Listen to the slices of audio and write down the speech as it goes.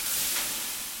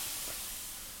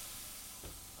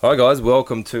Hi guys,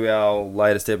 welcome to our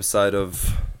latest episode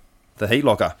of the Heat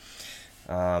Locker.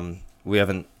 We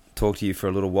haven't talked to you for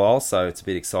a little while, so it's a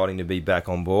bit exciting to be back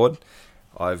on board.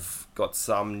 We've got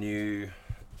some new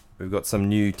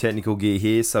technical gear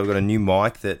here, so we've got a new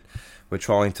mic that we're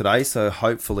trialing today. So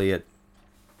hopefully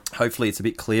it's a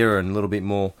bit clearer and a little bit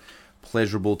more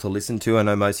pleasurable to listen to. I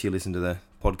know most of you listen to the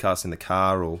podcast in the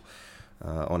car or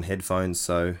on headphones,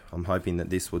 so I'm hoping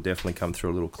that this will definitely come through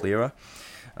a little clearer.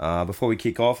 Before we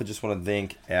kick off, I just want to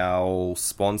thank our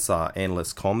sponsor,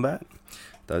 Endless Combat.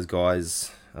 Those guys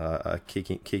are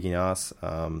kicking ass.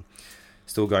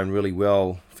 Still going really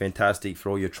well. Fantastic for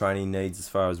all your training needs as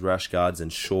far as rash guards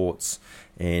and shorts.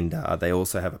 And they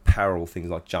also have apparel, things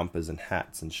like jumpers and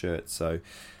hats and shirts. So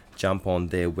jump on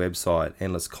their website,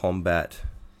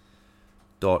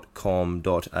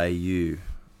 endlesscombat.com.au.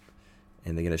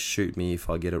 And they're going to shoot me if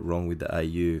I get it wrong with the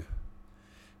AU.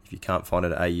 If you can't find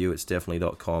it at AU, it's definitely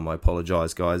 .com. I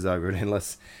apologise, guys, over at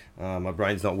Endless. My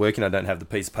brain's not working. I don't have the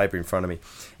piece of paper in front of me.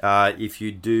 If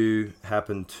you do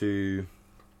happen to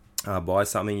buy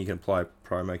something, you can apply a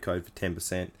promo code for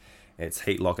 10%. It's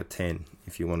HeatLocker10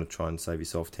 if you want to try and save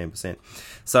yourself 10%.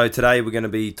 So today we're going to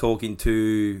be talking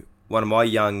to one of my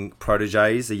young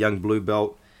proteges, a young blue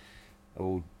belt,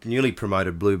 or newly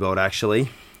promoted blue belt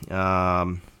actually.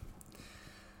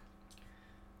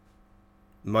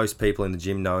 Most people in the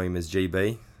gym know him as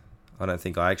GB. I don't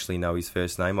think I actually know his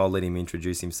first name. I'll let him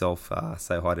introduce himself.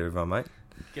 Say hi to everyone, mate.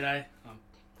 G'day.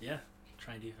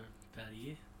 Trained here for about a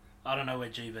year. I don't know where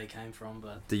GB came from,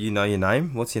 but... Do you know your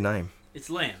name? What's your name? It's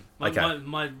Liam.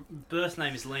 My birth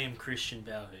name is Liam Christian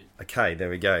Bauhoot. Okay,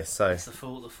 there we go. So that's the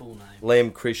full name.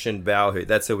 Liam Christian Bauhoot.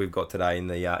 That's who we've got today in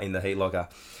the Heat Locker.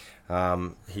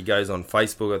 He goes on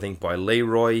Facebook, I think, by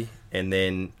Leroy, and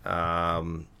then...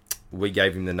 we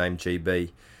gave him the name GB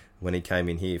when he came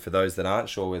in here. For those that aren't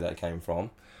sure where that came from,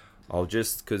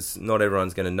 because not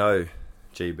everyone's going to know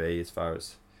GB as far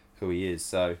as who he is.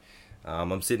 So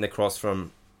I'm sitting across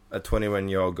from a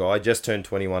 21-year-old guy, just turned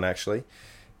 21 actually,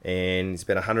 and he's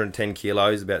about 110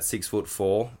 kilos, about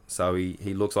 6'4", so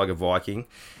he looks like a Viking.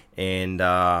 And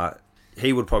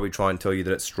he would probably try and tell you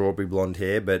that it's strawberry blonde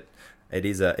hair, but it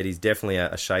is definitely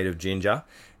a shade of ginger.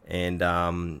 And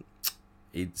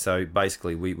so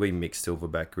basically, we mixed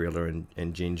silverback gorilla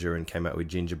and ginger and came out with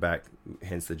gingerback,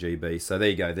 hence the GB. So there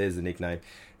you go. There's the nickname.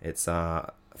 It's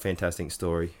a fantastic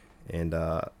story, and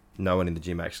no one in the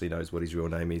gym actually knows what his real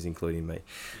name is, including me.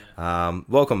 Yeah.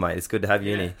 Welcome, mate. It's good to have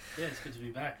you in here. Yeah, it's good to be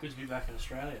back. Good to be back in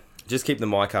Australia. Just keep the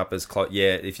mic up as close.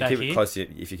 Yeah, if you keep it close to your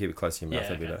mouth,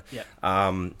 that'd be better. Yeah.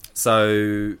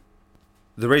 So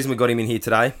the reason we got him in here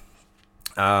today,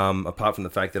 apart from the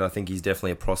fact that I think he's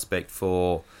definitely a prospect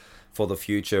for the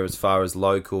future as far as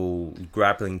local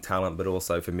grappling talent, but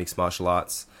also for mixed martial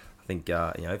arts. I think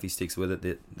if he sticks with it,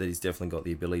 that he's definitely got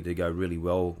the ability to go really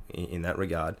well in that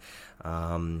regard.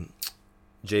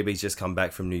 GB's just come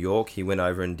back from New York. He went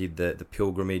over and did the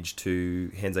pilgrimage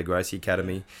to Renzo Gracie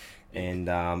Academy,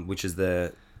 and which is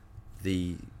the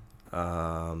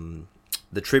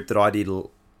trip that I did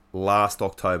last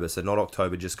October. So not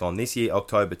October just gone this year,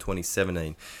 October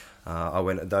 2017. I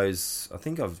went at those. I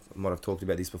think I might have talked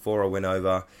about this before. I went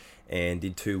over and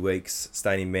did 2 weeks,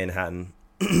 staying in Manhattan,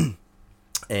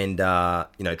 and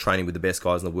training with the best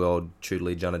guys in the world,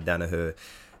 Tudor, Jonah Danaher.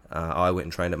 I went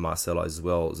and trained at Marcelo's as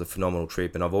well. It was a phenomenal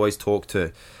trip, and I've talked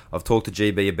to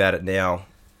GB about it now.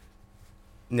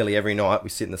 Nearly every night we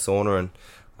sit in the sauna and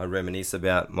I reminisce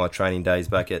about my training days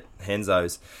back at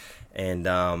Renzo's, and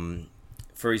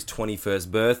for his 21st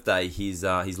birthday, his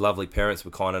lovely parents were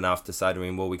kind enough to say to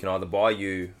him, well, we can either buy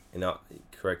you,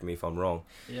 correct me if I'm wrong,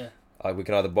 we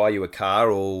can either buy you a car,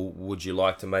 or would you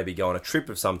like to maybe go on a trip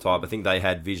of some type? I think they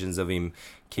had visions of him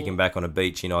kicking back on a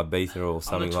beach in Ibiza or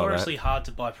something like that. I'm notoriously hard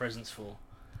to buy presents for.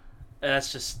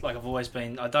 That's just, like I've always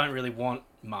been, I don't really want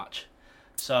much.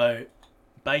 So,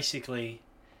 basically,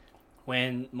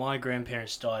 when my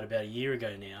grandparents died about a year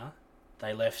ago now,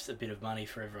 they left a bit of money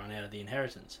for everyone out of the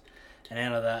inheritance. And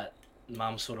out of that,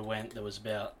 Mum sort of went, there was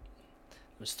 3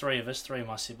 of us, 3 of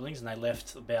my siblings, and they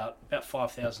left about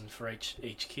 5,000 for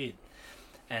each kid.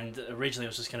 And originally it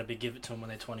was just going to be give it to them when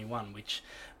they're 21, which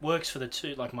works for the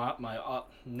two. Like my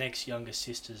next youngest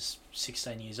sister's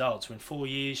 16 years old, so in 4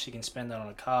 years she can spend that on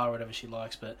a car or whatever she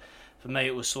likes. But for me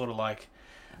it was sort of like,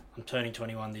 I'm turning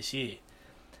 21 this year.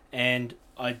 And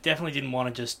I definitely didn't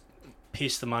want to just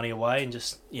piss the money away and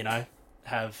just,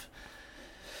 have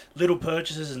little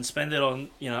purchases and spend it on,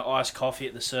 iced coffee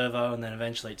at the servo, and then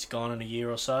eventually it's gone in a year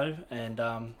or so. And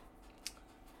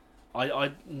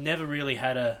I never really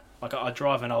had I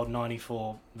drive an old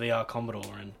 94 VR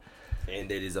Commodore, and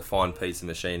And it is a fine piece of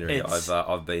machinery.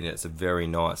 I've been in. It's a very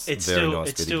nice, It bit still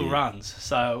of gear. runs.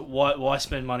 So why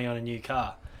spend money on a new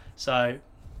car? So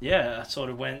yeah, I sort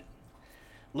of went.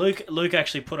 Luke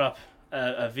actually put up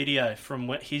a video from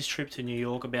his trip to New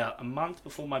York about a month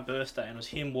before my birthday, and it was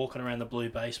him walking around the blue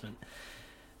basement.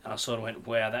 And I sort of went,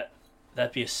 wow,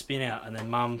 that'd be a spin out. And then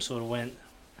Mum sort of went,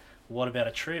 what about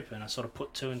a trip? And I sort of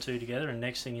put two and two together, and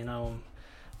next thing you know,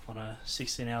 I'm on a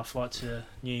 16-hour flight to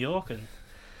New York. And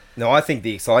no, I think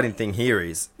the exciting thing here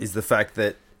is the fact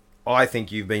that I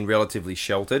think you've been relatively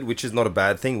sheltered, which is not a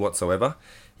bad thing whatsoever.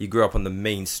 You grew up on the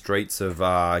mean streets of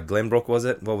Glenbrook, was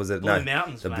it? What was it? Blue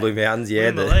Mountains, the mate. Blue Mountains,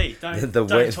 yeah.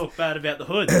 Don't talk bad about the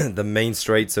hood. The mean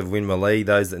streets of Winmalee.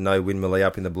 Those that know Winmalee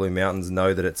up in the Blue Mountains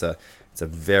know that it's a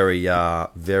very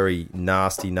very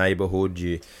nasty neighbourhood.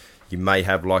 You may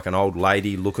have like an old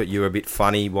lady look at you a bit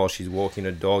funny while she's walking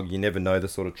a dog. You never know the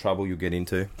sort of trouble you'll get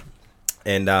into.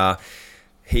 And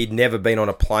he'd never been on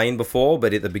a plane before,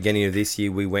 but at the beginning of this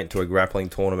year, we went to a grappling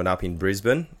tournament up in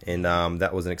Brisbane, and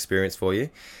that was an experience for you.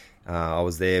 I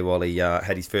was there while he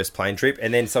had his first plane trip,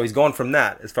 and then so he's gone from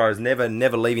that, as far as never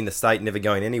leaving the state, never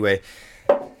going anywhere,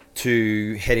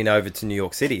 to heading over to New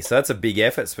York City. So that's a big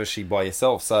effort, especially by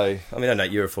yourself. So I mean, I know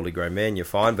you're a fully grown man, you're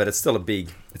fine, but it's still a big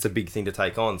thing to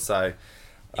take on. So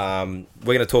we're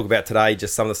going to talk about today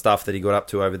just some of the stuff that he got up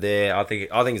to over there. I think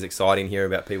it's exciting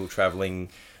hearing about people traveling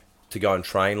to go and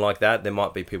train like that. There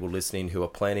might be people listening who are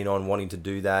planning on wanting to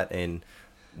do that and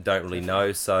don't really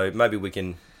know. So maybe we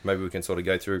can sort of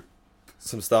go through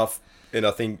some stuff. And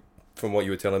I think from what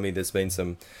you were telling me, there's been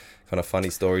some kind of funny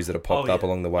stories that have popped up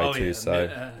along the way too. Yeah.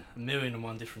 So a million and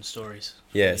one different stories.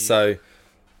 Yeah. So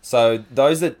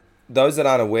those that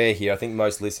aren't aware here, I think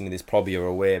most listening to this probably are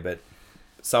aware, but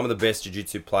some of the best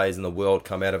jiu-jitsu players in the world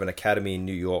come out of an academy in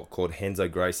New York called Renzo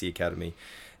Gracie Academy.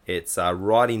 It's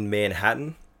right in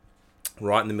Manhattan.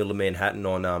 Right in the middle of Manhattan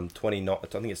on 29th, I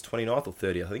think it's 29th or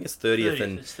 30th. I think it's 30th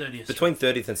and it's 30th. Between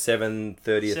 30th and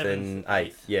 30th and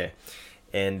 8th, yeah.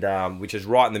 And which is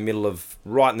right in the middle,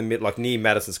 like near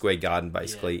Madison Square Garden,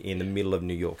 basically, in the middle of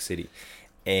New York City.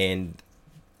 And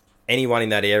anyone in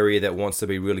that area that wants to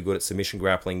be really good at submission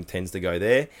grappling tends to go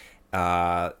there.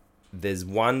 There's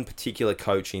one particular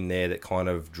coach in there that kind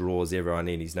of draws everyone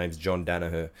in. His name's John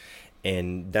Danaher.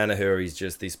 And Danaher is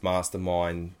just this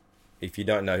mastermind. If you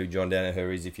don't know who John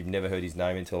Danaher is, if you've never heard his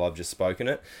name until I've just spoken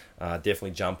it,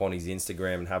 definitely jump on his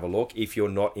Instagram and have a look. If you're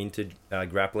not into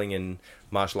grappling and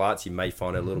martial arts, you may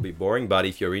find it a little bit boring. But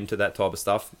if you're into that type of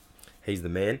stuff, he's the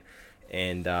man.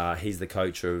 And he's the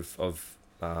coach of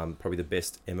probably the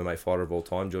best MMA fighter of all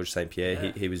time, George St. Pierre.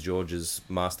 Yeah. He was George's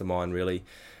mastermind, really.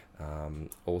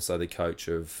 Also the coach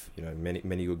of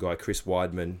many good guys, Chris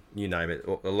Weidman, you name it.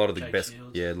 A lot of the best,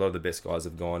 Shields. A lot of the best guys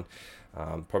have gone.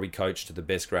 Probably coached the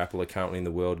best grappler currently in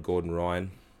the world, Gordon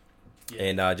Ryan,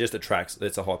 and just attracts.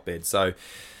 It's a hotbed. So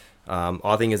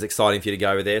I think it's exciting for you to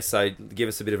go over there. So give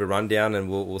us a bit of a rundown, and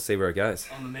we'll see where it goes.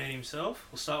 On the man himself,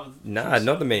 we'll start with. No,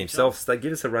 not the man himself. So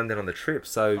give us a rundown on the trip.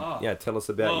 So tell us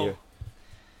about you.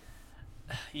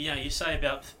 You say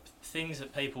about things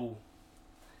that people,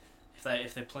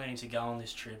 if they're planning to go on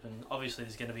this trip, and obviously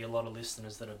there's going to be a lot of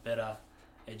listeners that are better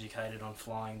educated on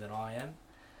flying than I am.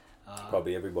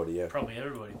 Probably everybody, yeah. Probably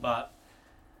everybody, but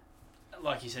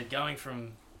like you said, going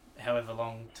from however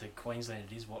long to Queensland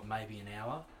it is, maybe an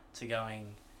hour, to going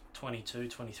 22,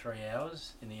 23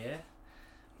 hours in the air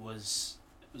was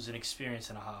an experience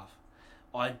and a half.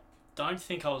 I don't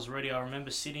think I was ready. I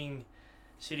remember sitting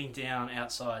down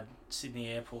outside Sydney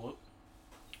Airport,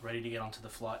 ready to get onto the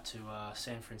flight to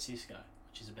San Francisco,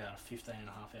 which is about a 15 and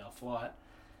a half hour flight,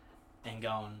 and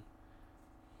going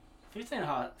 15 and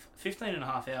a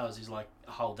half hours is like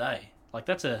a whole day. Like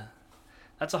that's a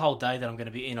whole day that I'm going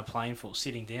to be in a plane for,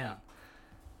 sitting down.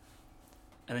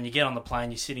 And then you get on the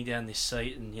plane, you're sitting down in this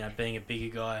seat, and being a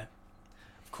bigger guy,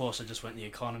 of course I just went the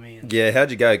economy. And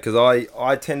how'd you go? Because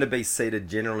I tend to be seated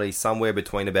generally somewhere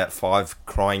between about 5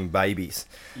 crying babies.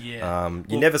 Yeah.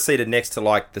 You're never seated next to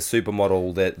like the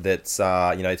supermodel that's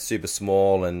it's super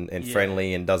small and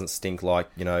friendly and doesn't stink like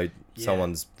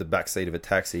someone's the back seat of a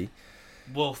taxi.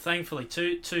 Well, thankfully,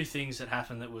 two things that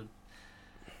happened that were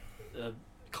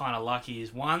kind of lucky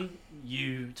is, one,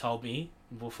 you told me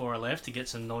before I left to get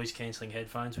some noise-cancelling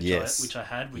headphones, which I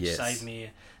had, which saved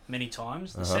me many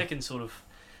times. The second sort of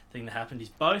thing that happened is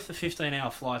both the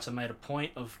 15-hour flights I made a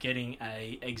point of getting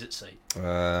a exit seat.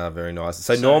 Very nice.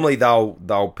 So normally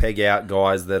they'll peg out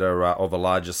guys that are of a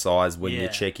larger size when you're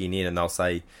checking in, and they'll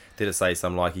say, did it say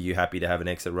something like, are you happy to have an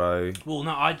exit row? Well,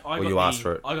 no, I asked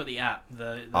for it. I got the app.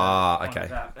 The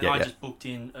okay. App, and I just booked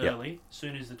in early, as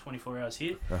soon as the 24 hours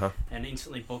hit, and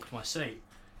instantly booked my seat.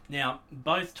 Now,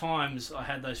 both times I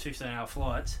had those 15-hour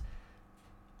flights,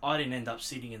 I didn't end up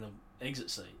sitting in the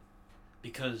exit seat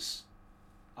because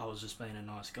I was just being a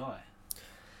nice guy.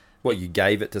 What, you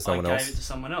gave it to someone else? I gave it to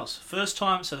someone else. The first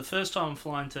time I'm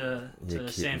flying to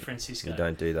San Francisco. You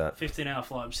don't do that. 15-hour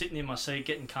flight. I'm sitting in my seat,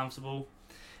 getting comfortable.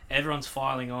 Everyone's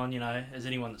filing on, as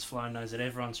anyone that's flown knows that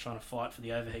everyone's trying to fight for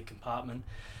the overhead compartment.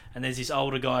 And there's this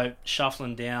older guy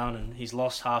shuffling down and he's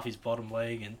lost half his bottom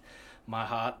leg and my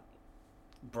heart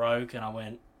broke and I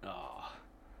went, oh,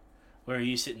 where are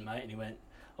you sitting, mate? And he went,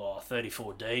 oh,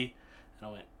 34D. And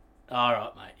I went, all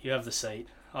right, mate, you have the seat.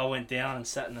 I went down and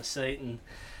sat in the seat and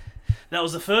that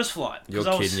was the first flight. You're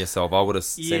kidding yourself. I would have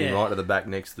sent him right to the back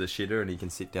next to the shitter and he can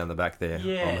sit down the back there.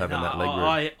 Yeah, I'm having that leg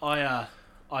room.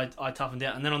 I toughened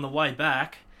out. And then on the way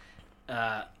back,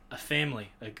 a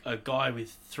family, a guy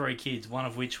with 3 kids, one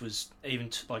of which was even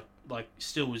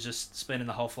still was just spending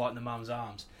the whole flight in the mum's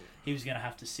arms. He was going to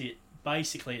have to sit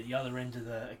basically at the other end of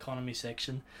the economy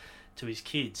section to his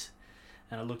kids.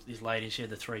 And I looked at this lady, she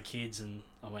had the 3 kids, and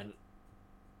I went,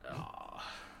 oh,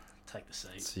 take the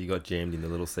seat. So you got jammed in the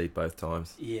little seat both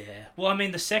times? Yeah. Well, I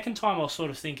mean, the second time I was sort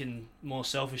of thinking more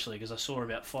selfishly because I saw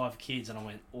about 5 kids and I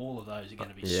went, all of those are going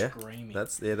to be screaming.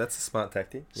 That's a smart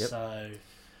tactic. Yep. So,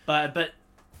 but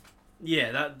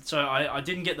yeah, so I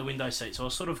didn't get the window seat, so I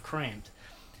was sort of cramped.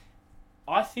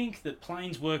 I think that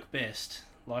planes work best,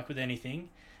 like with anything,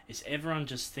 is everyone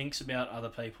just thinks about other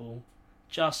people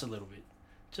just a little bit.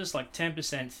 Just like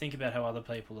 10% think about how other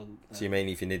people are. So you mean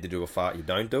if you need to do a fart, you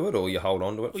don't do it, or you hold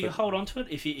on to it? Well, you hold on to it.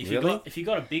 If you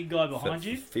got a big guy behind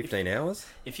you, 15 hours.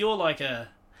 If you're like a,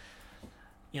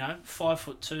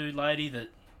 5'2" lady that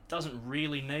doesn't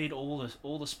really need all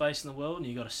the space in the world, and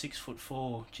you got a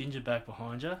 6'4" gingerback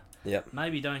behind you. Yep.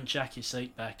 Maybe don't jack your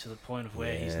seat back to the point of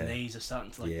where his knees are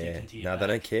starting to dig into your back. They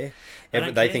don't care.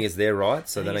 They think it's their right,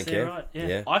 so they don't care. Right.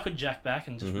 Yeah. I could jack back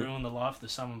and just ruin the life of the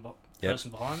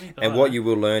person behind me. But and what you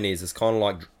will learn is it's kind of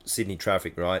like Sydney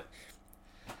traffic, right?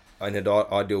 In an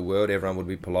ideal world, everyone would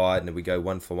be polite and we go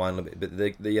one for one. But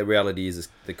the reality is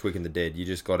the quick and the dead. You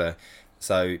just got to...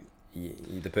 So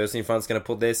the person in front's going to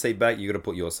put their seat back, you got to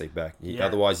put your seat back.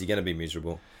 Otherwise, you're going to be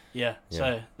miserable. Yeah.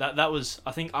 So that was...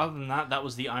 I think other than that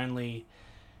was the only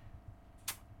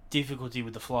difficulty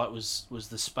with the flight was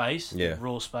the space, the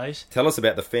raw space. Tell us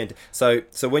about the fent. So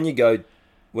when you go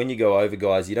over,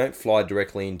 guys, you don't fly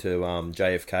directly into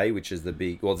JFK, which is the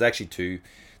big... Well, there's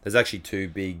actually two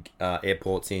big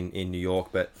airports in New York,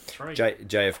 but 3.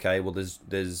 JFK. Well, there's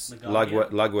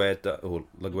LaGuardia,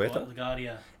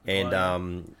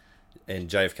 and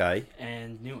JFK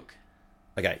and Newark.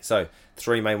 Okay, so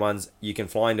 3 main ones. You can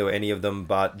fly into any of them,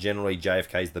 but generally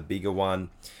JFK is the bigger one.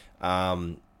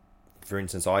 For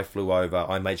instance, I flew over.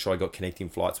 I made sure I got connecting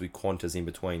flights with Qantas in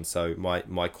between. So my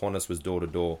Qantas was door to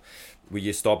door. Will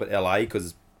you stop at LA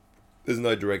because there's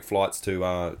no direct flights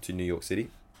to New York City?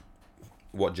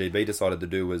 What GB decided to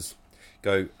do was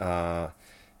go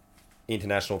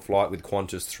international flight with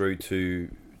Qantas through to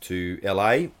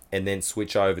LA and then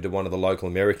switch over to one of the local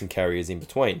American carriers in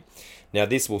between. Now,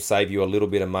 this will save you a little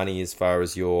bit of money as far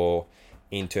as your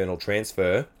internal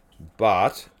transfer,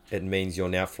 but it means you're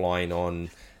now flying on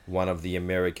one of the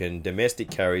American domestic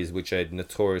carriers, which are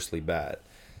notoriously bad.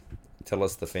 Tell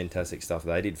us the fantastic stuff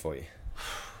they did for you.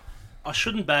 I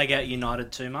shouldn't bag out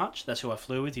United too much. That's who I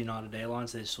flew with, United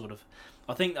Airlines. They're sort of...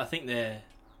 I think they're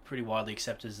pretty widely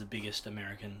accepted as the biggest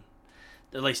American,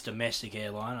 at least domestic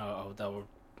airline. They were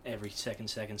every second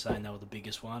saying they were the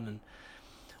biggest one, and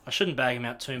I shouldn't bag them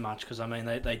out too much because, I mean,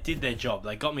 they did their job.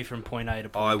 They got me from point A to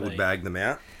point B. I would bag them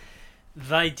out.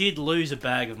 They did lose a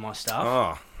bag of my stuff.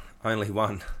 Oh, only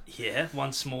one. Yeah,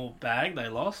 one small bag they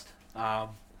lost.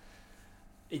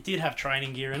 It did have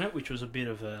training gear in it, which was a bit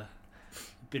of a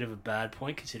bad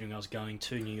point considering I was going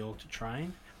to New York to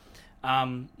train.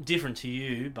 Different to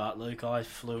you, but Luke, I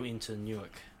flew into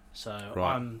Newark, so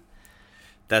right.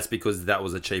 That's because that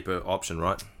was a cheaper option,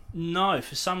 right? No,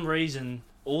 for some reason,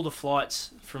 all the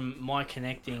flights from my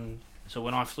connecting. So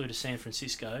when I flew to San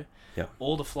Francisco,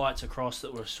 all the flights across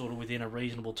that were sort of within a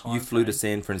reasonable time. You flew to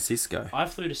San Francisco. I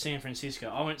flew to San Francisco.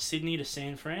 I went Sydney to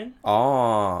San Fran.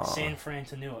 Oh. San Fran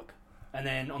to Newark, and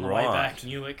then on the way back,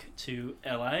 Newark to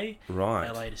LA.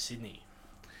 Right. LA to Sydney.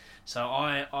 So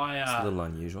I it's a little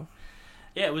unusual.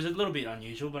 Yeah, it was a little bit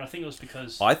unusual, but I think it was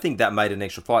because... I think that made an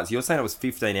extra flight. So you're saying it was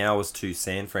 15 hours to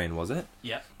San Fran, was it?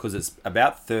 Yeah. Because it's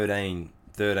about 13,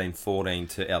 14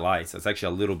 to LA, so it's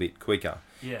actually a little bit quicker.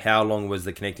 Yeah. How long was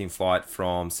the connecting flight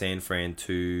from San Fran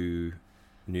to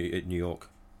New York?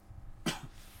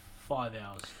 5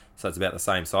 hours. So it's about the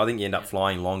same. So I think you end up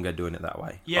flying longer doing it that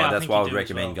way. Yeah, that's why I would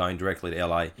recommend going directly to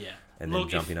LA and then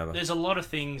jumping over. There's a lot of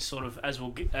things sort of, as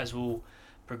we'll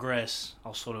progress,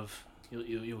 I'll sort of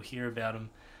you'll hear about them.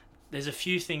 There's a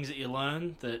few things that you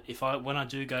learn that when I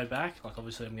do go back, like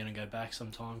obviously I'm going to go back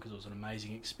sometime because it was an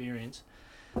amazing experience.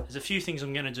 There's a few things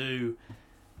I'm going to do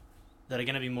that are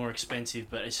going to be more expensive,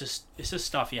 but it's just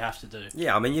stuff you have to do.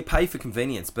 Yeah, I mean you pay for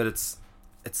convenience, but it's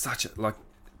such a, like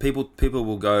people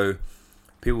will go.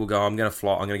 I'm going to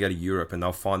fly. I'm going to go to Europe, and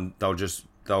they'll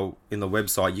in the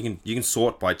website you can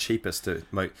sort by cheapest to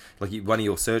make like one of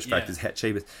your search factors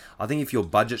cheapest. I think if you're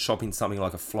budget shopping something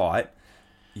like a flight,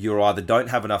 you either don't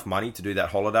have enough money to do that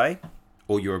holiday,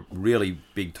 or you're a really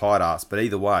big tight ass. But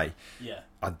either way,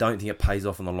 I don't think it pays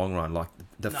off in the long run. Like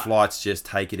the flights just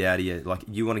take it out of you. Like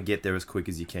you want to get there as quick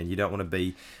as you can. You don't want to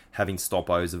be having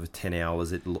stopovers of 10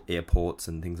 hours at airports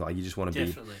and things like. You just want to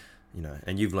be,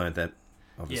 and you've learned that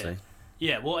obviously.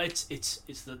 Yeah, well, it's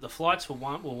the flights were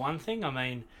one thing. I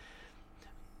mean,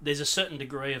 there's a certain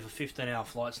degree of a 15-hour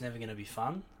flight's never going to be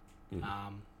fun, but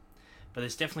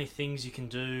there's definitely things you can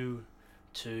do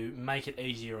to make it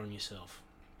easier on yourself.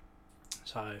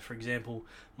 So, for example,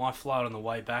 my flight on the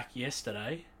way back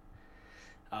yesterday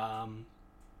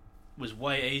was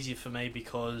way easier for me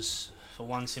because, for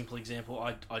one simple example,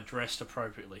 I dressed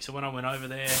appropriately. So when I went over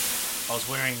there, I was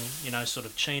wearing, sort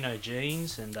of chino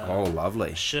jeans and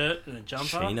lovely a shirt and a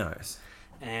jumper. Chinos.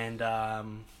 And, I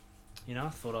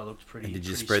thought I looked pretty. And did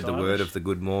you pretty spread stylish. the word of the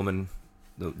Good Mormon,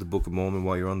 the Book of Mormon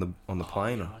while you're on the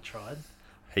plane? Yeah, I tried.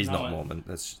 He's not Mormon.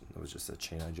 That was just a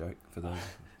chino joke for those.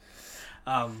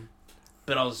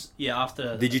 But I was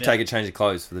after. Did you take a change of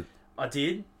clothes for the? I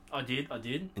did. And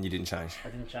you didn't change? I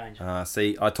didn't change.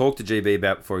 See, I talked to GB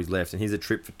about before he's left, and here's a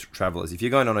trip for travellers. If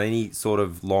you're going on any sort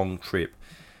of long trip,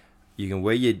 you can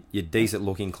wear your decent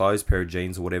looking clothes, pair of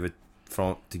jeans or whatever,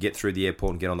 to get through the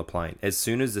airport and get on the plane. As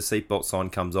soon as the seatbelt sign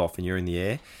comes off and you're in the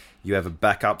air, you have a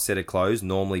backup set of clothes,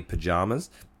 normally pajamas.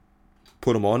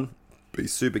 Put them on, be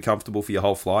super comfortable for your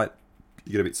whole flight.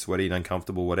 You get a bit sweaty and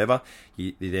uncomfortable, whatever.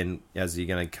 You then, as you're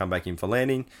going to come back in for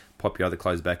landing, pop your other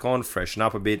clothes back on, freshen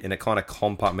up a bit, and it kind of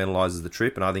compartmentalizes the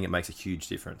trip, and I think it makes a huge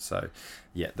difference. So,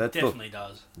 yeah, that definitely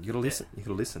does. You got to listen. You got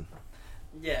to listen.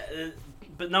 Yeah,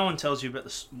 but no one tells you about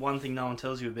this. One thing no one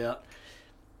tells you about,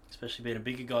 especially being a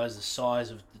bigger guy, is the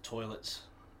size of the toilets.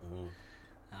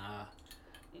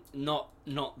 Not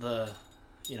the,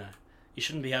 you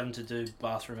shouldn't be having to do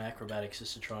bathroom acrobatics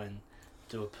just to try and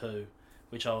do a poo,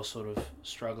 which I was sort of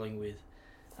struggling with.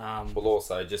 Well,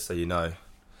 also, just so you know,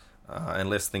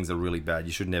 unless things are really bad,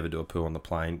 you should never do a poo on the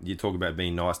plane. You talk about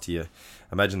being nice to you.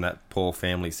 Imagine that poor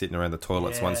family sitting around the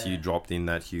toilets once you dropped in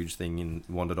that huge thing and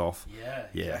wandered off. Yeah,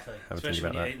 exactly. Have a think Especially about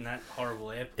when you're that. eating that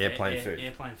horrible airplane food.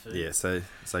 Airplane food. Yeah, so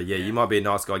you might be a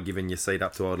nice guy giving your seat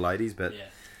up to old ladies, but yeah.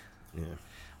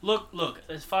 Look.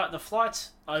 As far the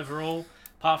flights overall,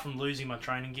 apart from losing my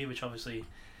training gear, which obviously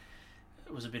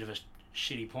was a bit of a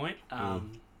shitty point. I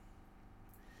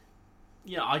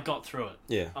got through it.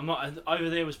 Yeah. I'm not over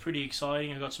there was pretty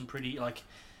exciting. I got some pretty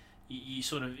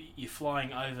you're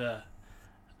flying over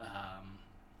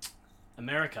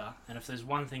America, and if there's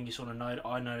one thing you sort of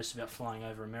I noticed about flying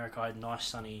over America, I had nice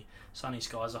sunny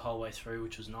skies the whole way through,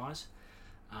 which was nice.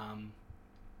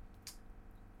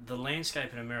 The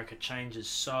landscape in America changes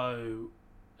so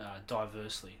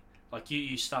diversely. Like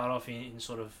you start off in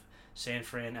sort of San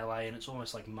Fran, LA, and it's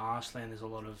almost like marshland. There's a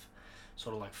lot of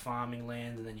sort of like farming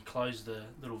land, and then you close the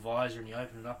little visor and you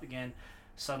open it up again.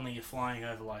 Suddenly you're flying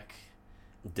over like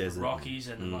desert, the Rockies,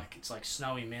 and like it's like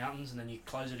snowy mountains, and then you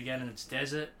close it again and it's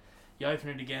desert. You open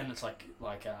it again, it's like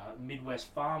Midwest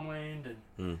farmland,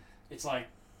 and it's like,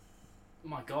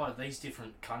 my God, these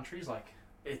different countries, like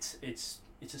it's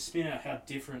a spin out how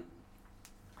different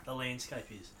the landscape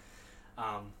is.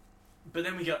 But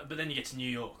then you get to New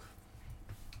York.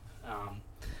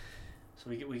 So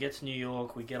we get to New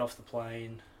York, we get off the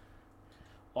plane.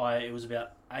 It was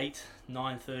about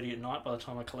 9:30 at night by the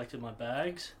time I collected my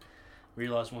bags.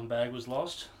 Realised one bag was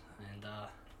lost, and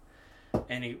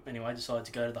anyway, decided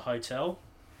to go to the hotel,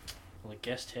 or the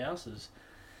guest house, as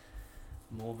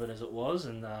morbid as it was,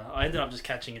 and I ended up just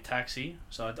catching a taxi.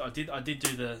 So I did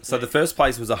do the. So the first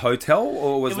place was a hotel,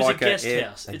 or was it was like a guest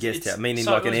house? A guest house, meaning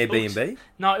so like an Airbnb. Booked,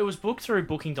 no, it was booked through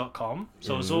Booking.com,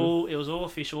 so it was all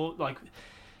official. Like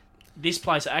this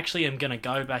place, I actually am going to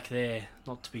go back there.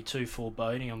 Not to be too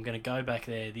foreboding, I'm going to go back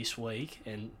there this week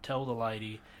and tell the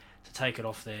lady to take it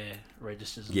off their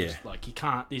registers. And just, like you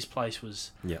can't. This place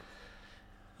was. Yeah.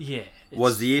 Yeah.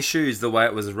 Was the issues the way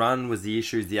it was run? Was the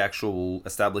issues the actual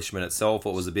establishment itself,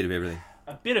 or was a bit of everything?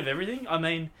 A bit of everything. I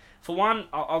mean, for one,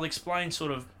 I'll explain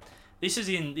sort of. This is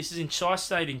in I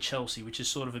stayed in Chelsea, which is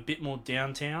sort of a bit more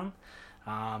downtown.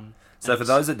 So for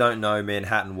those that don't know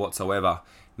Manhattan whatsoever,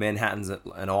 Manhattan's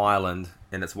an island,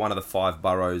 and it's one of the 5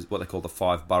 boroughs, what they call the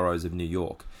 5 boroughs of New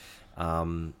York.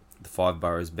 The 5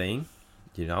 boroughs being,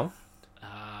 do you know?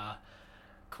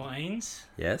 Queens.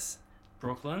 Yes.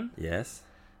 Brooklyn. Yes.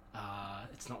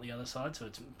 It's not the other side, so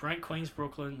it's Queens,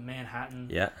 Brooklyn, Manhattan.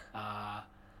 Yeah.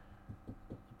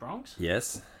 Bronx.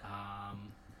 Yes.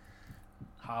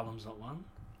 Harlem's not one.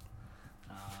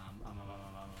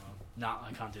 No,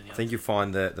 I can't do the other. I think you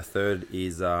find that the third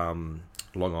is Long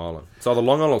Island. It's either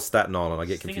Long Island or Staten Island. I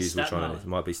get confused which one it is. It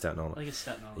might be Staten Island. I think it's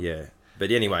Staten Island. Yeah.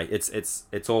 But anyway,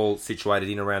 it's all situated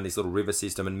in around this little river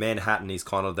system, and Manhattan is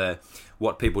kind of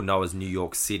what people know as New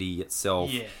York City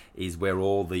itself. Yeah. Is where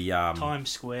all the Times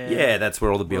Square. Yeah, that's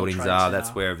where all the World buildings Trade are. Center. That's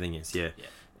where everything is. Yeah.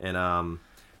 And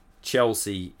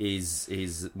Chelsea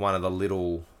is one of the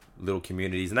little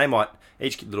communities, and they might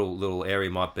each little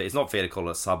area might be. It's not fair to call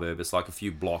it a suburb. It's like a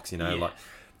few blocks, like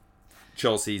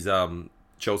Chelsea's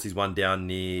one down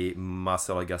near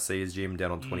Marcelo Garcia's gym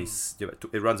down on 20.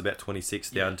 It runs about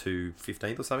 26 down to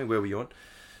 15th or something. Where were you on?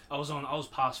 I was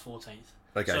past 14th.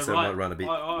 Okay, so it might run a bit.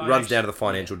 It runs down to the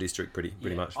financial district pretty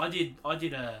much. I did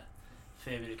a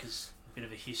fair bit because a bit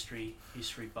of a history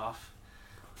buff.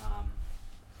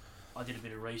 I did a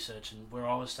bit of research, and where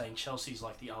I was staying, Chelsea's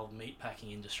like the old meat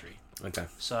packing industry. Okay.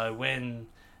 So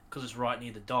because it's right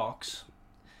near the docks,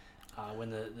 when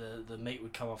the meat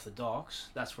would come off the docks,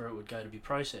 that's where it would go to be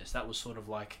processed. That was sort of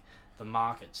like the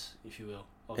markets, if you will.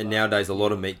 And nowadays, a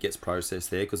lot of meat gets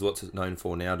processed there, because what's it known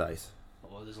for nowadays?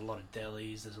 Well, there's a lot of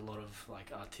delis, there's a lot of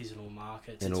like artisanal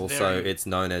markets. And it's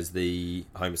known as the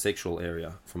homosexual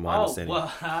area, from my understanding.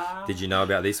 Well, did you know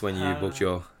about this when you booked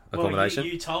your accommodation?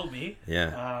 Well, you told me.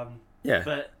 Yeah.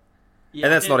 But and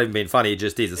that's not even being funny. It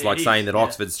just is. It's like saying that yeah.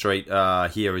 Oxford Street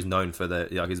here is known for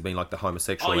has been like the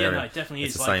homosexual area. No, it definitely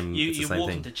it's is. The like same. you it's the same walk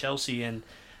thing. into Chelsea and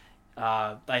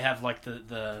they have like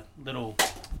the little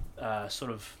sort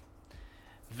of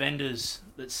vendors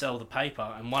that sell the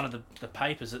paper, and one of the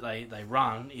papers that they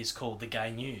run is called the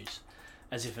Gay News,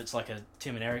 as if it's like a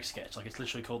Tim and Eric sketch. Like, it's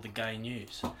literally called the Gay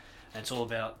News, and it's all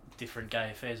about different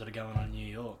gay affairs that are going on in New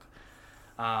York.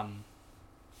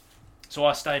 So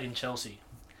I stayed in Chelsea.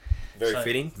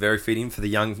 Very fitting for the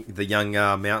young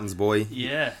mountains boy.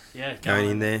 Yeah, going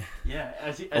in there. Yeah,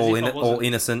 as all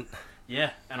innocent.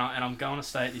 Yeah, and I'm going to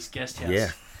stay at this guest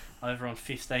house over on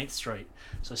 15th Street.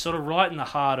 So sort of right in the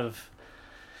heart of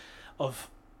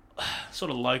sort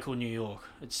of local New York.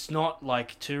 It's not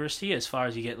like touristy as far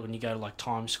as you get when you go to like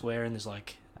Times Square, and there's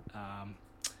like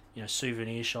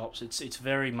souvenir shops. It's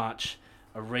very much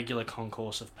a regular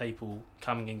concourse of people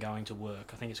coming and going to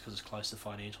work. I think it's because it's close to the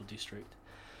financial district.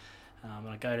 And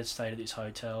I go to stay at this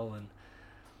hotel, and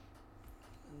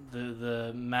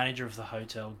the manager of the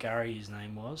hotel, Gary, his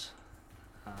name was.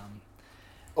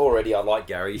 Already, I like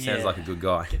Gary. He sounds like a good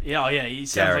guy. Yeah, he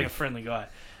sounds like a friendly guy.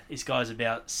 This guy's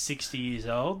about 60 years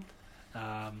old,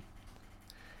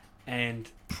 and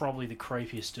probably the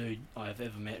creepiest dude I've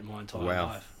ever met in my entire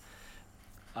life.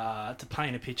 To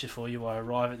paint a picture for you, I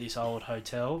arrive at this old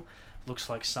hotel. Looks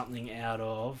like something out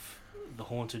of The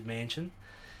Haunted Mansion.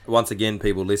 Once again,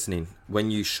 people listening, when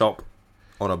you shop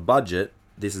on a budget,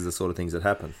 this is the sort of things that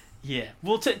happen. Yeah.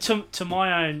 Well, to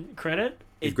my own credit,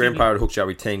 if Grandpa had hooked you up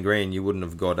with 10 grand, you wouldn't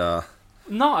have got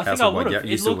No, I think I would have.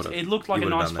 It looked like a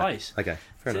nice place. Okay,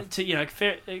 fair enough.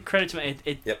 Credit to me.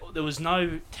 There was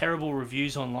no terrible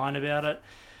reviews online about it.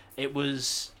 It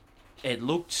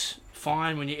looked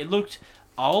fine it looked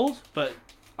old, but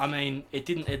I mean, it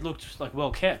didn't. It looked like well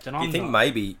kept. And do you think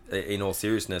maybe, in all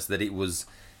seriousness, that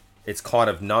it's kind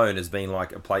of known as being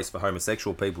like a place for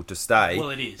homosexual people to stay?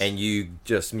 Well, it is. And you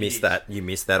just missed that. You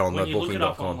missed that on the booking.com. When you look it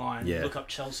up online, look up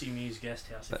Chelsea Mews Guest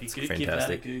House. If That's you fantastic. give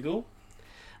that a Google,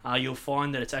 you'll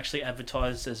find that it's actually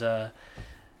advertised as a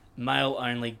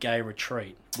male-only gay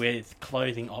retreat with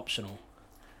clothing optional.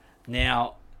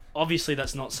 Now, obviously,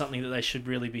 that's not something that they should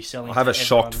really be selling. I have a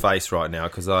shocked face right now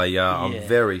because I'm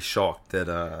very shocked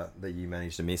that you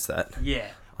managed to miss that. Yeah.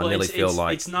 I nearly feel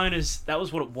like it's known as, that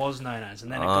was what it was known as,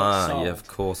 and then it got sold. Yeah, of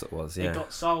course it was. Yeah, it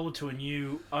got sold to a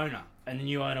new owner, and the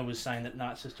new owner was saying that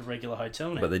it's just a regular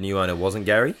hotel now. But the new owner wasn't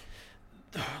Gary.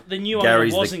 The new owner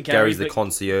wasn't Gary. Gary's the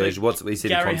concierge. What's he said?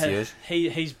 The concierge.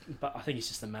 But I think he's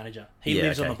just the manager. He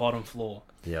lives on the bottom floor.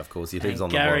 Yeah, of course he lives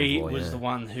on Gary the bottom floor. Gary was the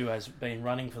one who has been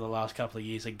running for the last couple of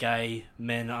years a gay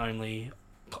men only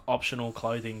optional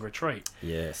clothing retreat.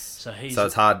 Yes. So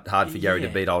it's hard for Gary to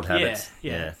beat old habits.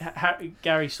 Yeah.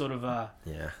 Gary sort of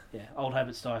old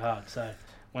habits die hard. So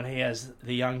when he has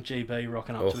the young GB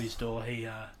rocking up to his door, he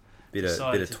bit of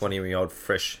 20-year-old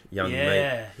fresh young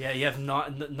meat. Yeah. You have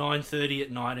 9:30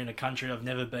 at night in a country I've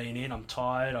never been in. I'm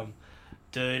tired. I'm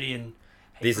dirty, and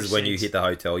This is when you hit the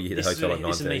hotel. You hit the hotel at 9:30.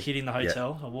 This is me hitting the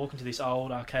hotel. I walk into this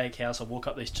old archaic house. I walk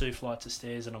up these 2 flights of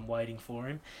stairs and I'm waiting for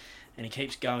him. And he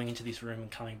keeps going into this room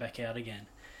and coming back out again.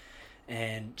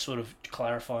 And sort of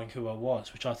clarifying who I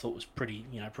was, which I thought was pretty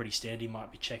standard. He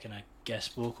might be checking a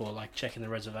guest book or like checking the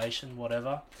reservation,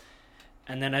 whatever.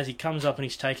 And then as he comes up and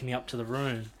he's taking me up to the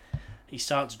room, he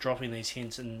starts dropping these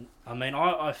hints. And I mean,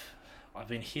 I've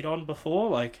been hit on before.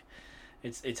 Like,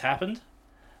 it's happened.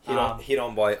 Hit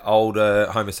on by older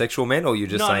homosexual men, or you're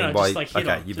just saying by... Just like hit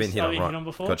on. You've been hit on, right. Hit on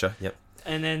before. Gotcha, yep.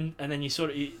 And then you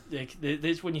sort of...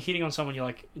 there's when you're hitting on someone, you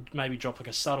like maybe drop like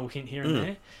a subtle hint here and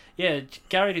there. Yeah,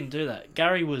 Gary didn't do that.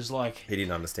 Gary was like... He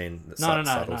didn't understand the subtle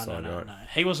side, right? No.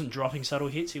 He wasn't dropping subtle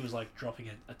hits. He was like dropping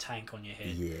a tank on your head.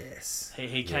 Yes.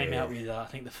 He came out with, I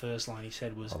think the first line he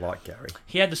said was... I like Gary.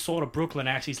 He had the sort of Brooklyn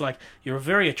accent. He's like, "You're a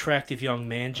very attractive young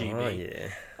man, GB." Oh, yeah.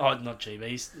 Oh, not GB.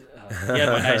 He had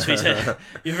my name, so he said,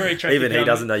 "You're a very attractive Even he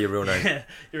doesn't know your real name.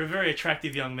 You're a very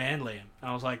attractive young man, Liam." And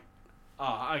I was like,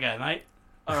 "Oh, okay, mate.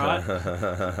 All right."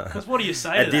 Because what do you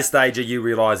say at this stage, are you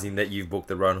realising that you've booked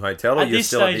the wrong hotel, or you're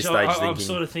still at this stage thinking... I'm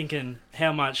sort of thinking,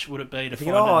 how much would it be to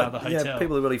find another hotel? Yeah,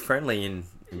 people are really friendly in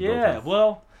yeah, Brooklyn.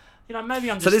 Well,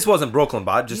 maybe I'm just... So this wasn't Brooklyn,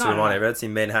 bud, just to remind everyone. It's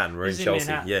in Manhattan. We're in Chelsea.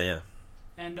 Manhattan. Yeah.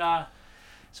 And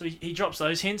so he drops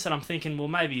those hints, and I'm thinking, well,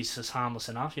 maybe he's just harmless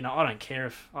enough. I don't care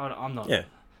if I'm not... Yeah.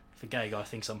 If a gay guy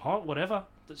thinks I'm hot, whatever.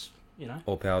 That's,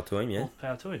 All power to him, yeah. All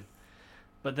power to him.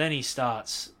 But then he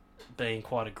starts being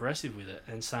quite aggressive with it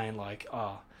and saying like,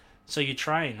 "Oh, so you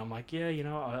train?" I'm like, "Yeah,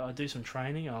 I do some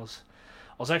training." I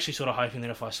was actually sort of hoping that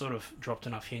if I sort of dropped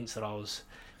enough hints that I was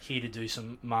here to do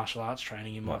some martial arts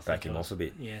training, you might back him off a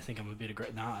bit. Yeah, I think I'm a bit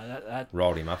aggressive. No, that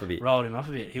rolled him up a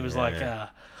bit. He was like,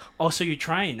 "Oh, so you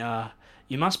train?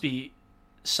 You must be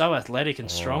so athletic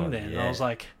and strong then." Yeah. And I was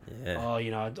like, "Oh,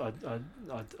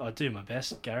 I do my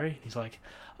best, Gary." He's like,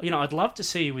 "I'd love to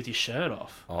see you with your shirt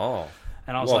off." Oh.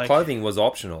 And I was like, clothing was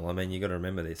optional. I mean, you got to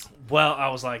remember this. Well, I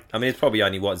was like... I mean, it's probably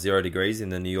only, 0 degrees in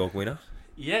the New York winter?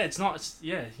 Yeah, it's not...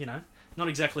 not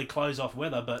exactly close-off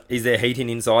weather, but... Is there heating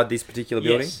inside this particular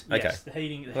building? Yes, okay. Yes, the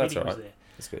heating was there.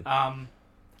 That's good. And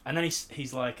then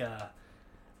he's like, and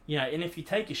if you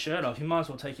take your shirt off, you might as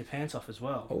well take your pants off as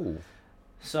well. Oh.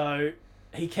 So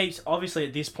he keeps... Obviously,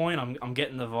 at this point, I'm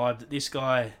getting the vibe that this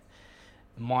guy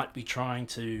might be trying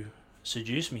to...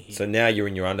 seduce me here. So now you're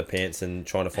in your underpants and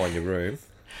trying to find your room.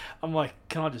 I'm like,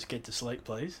 can I just get to sleep,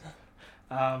 please?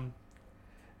 No,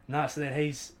 so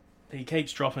then he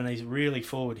keeps dropping these really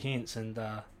forward hints, and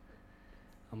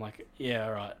I'm like, yeah,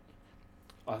 all right.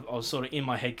 I was sort of in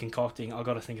my head concocting, I've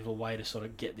got to think of a way to sort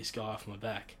of get this guy off my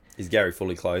back. Is Gary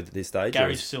fully clothed at this stage?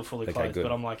 Gary's still fully clothed, good.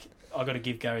 but I'm like, I've got to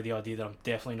give Gary the idea that I'm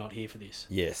definitely not here for this.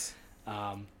 Yes.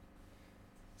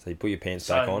 So you put your pants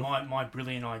back on? So my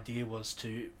brilliant idea was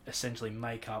to essentially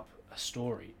make up a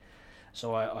story.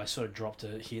 So I sort of dropped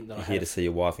a hint that You're here to see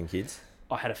your wife and kids?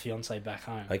 I had a fiance back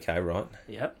home. Okay, right.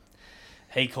 Yep.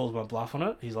 He called my bluff on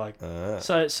it. He's like,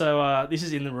 so this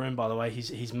is in the room, by the way.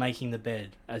 He's making the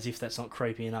bed, as if that's not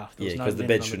creepy enough. Because the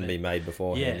bed shouldn't be made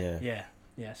beforehand.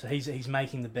 Yeah. So he's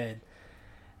making the bed,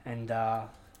 and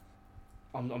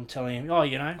I'm telling him,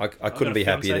 I couldn't be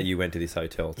happy that you went to this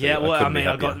hotel too. Yeah, well,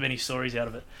 I got many stories out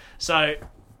of it. So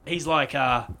he's like,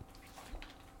 yeah,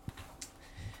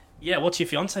 what's your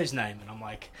fiance's name? And I'm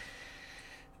like,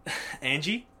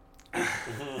 Angie.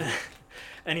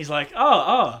 And he's like,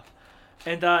 oh.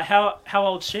 And how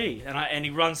old's she? And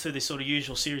he runs through this sort of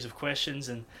usual series of questions,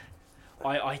 and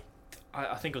I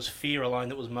think it was fear alone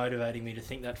that was motivating me to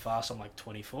think that fast. I'm like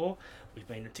 24. We've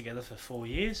been together for 4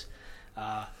 years.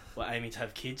 We're aiming to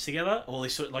have kids together. All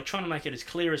this sort of, like trying to make it as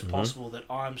clear as possible that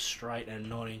I'm straight and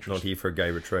not interested. Not here for a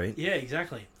gay retreat. Yeah,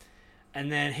 exactly.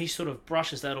 And then he sort of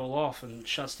brushes that all off and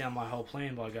shuts down my whole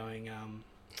plan by going,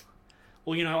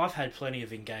 well, I've had plenty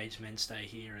of engaged men stay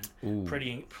here, and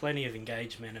plenty of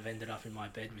engaged men have ended up in my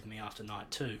bed with me after night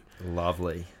 2.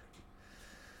 Lovely.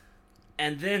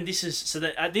 And then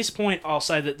at this point, I'll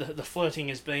say that the flirting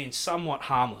has been somewhat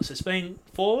harmless. It's been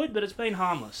forward, but it's been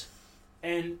harmless.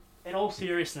 And in all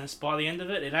seriousness, by the end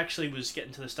of it, it actually was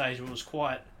getting to the stage where it was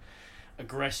quite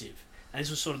aggressive. And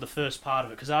this was sort of the first part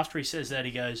of it, because after he says that,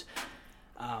 he goes,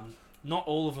 not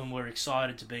all of them were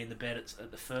excited to be in the bed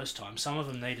at the first time. Some of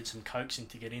them needed some coaxing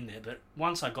to get in there, but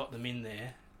once I got them in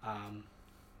there,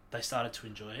 they started to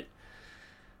enjoy it.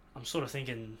 I'm sort of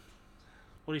thinking,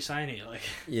 what are you saying here? Like,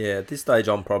 yeah, at this stage,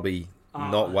 I'm probably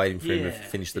not waiting for him to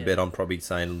finish the bed. I'm probably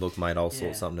saying, look, mate, I'll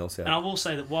sort something else out. And I will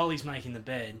say that while he's making the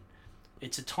bed,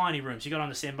 it's a tiny room. So you got to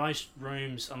understand, most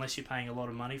rooms, unless you're paying a lot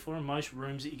of money for them, most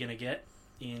rooms that you're going to get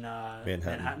in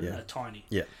Manhattan are tiny.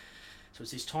 Yeah. So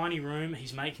it's this tiny room.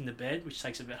 He's making the bed, which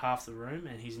takes about half the room,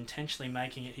 and he's intentionally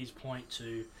making it his point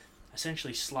to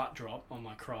essentially slut drop on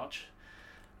my crotch.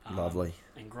 Lovely.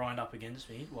 And grind up against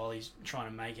me while he's trying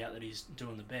to make out that he's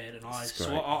doing the bed. And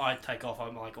I take off.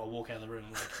 I'm like, I walk out of the room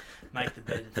and make the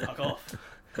bed and fuck off.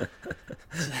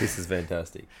 This is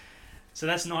fantastic. So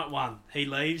that's night one. He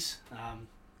leaves,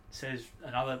 says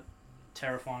another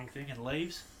terrifying thing and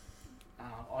leaves.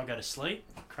 I go to sleep,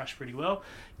 crash pretty well.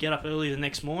 Get up early the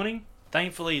next morning.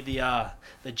 Thankfully, the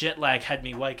jet lag had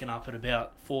me waking up at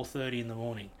about 4:30 in the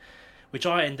morning, which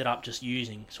I ended up just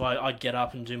using. So I'd get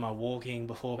up and do my walking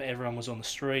before everyone was on the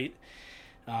street.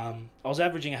 I was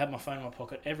averaging, I had my phone in my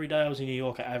pocket. Every day I was in New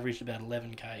York, I averaged about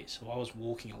 11k. So I was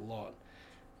walking a lot,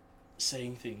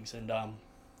 seeing things. And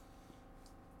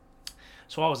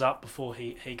so I was up before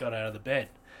he got out of the bed,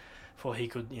 before he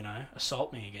could,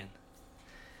 assault me again.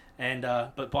 And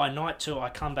but by night 2, I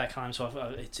come back home.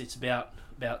 So it's about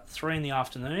 3 in the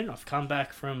afternoon. I've come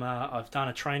back from, I've done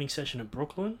a training session at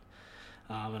Brooklyn.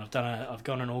 And I've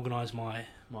gone and organised my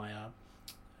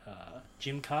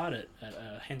gym card at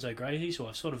Renzo Gracie, so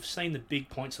I've sort of seen the big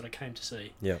points that I came to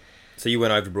see. Yeah. So you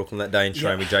went over to Brooklyn that day and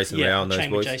trained with Jason Rao and those boys? Yeah,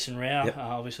 trained with Jason Rao,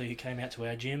 obviously, who came out to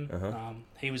our gym. Uh-huh.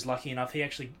 He was lucky enough.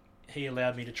 He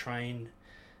allowed me to train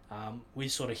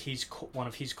with sort of one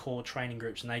of his core training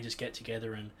groups, and they just get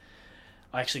together, and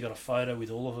I actually got a photo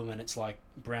with all of them, and it's like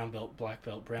brown belt, black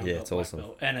belt, brown belt, black awesome.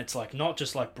 belt, and it's like not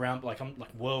just like brown, like I'm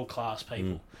like world class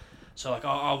people. So like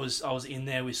I was in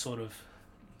there with sort of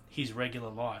his regular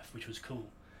life, which was cool.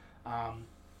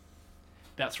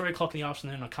 About 3 o'clock in the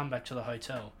afternoon, I come back to the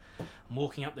hotel. I'm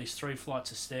walking up these 3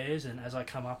 flights of stairs, and as I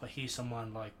come up, I hear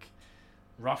someone like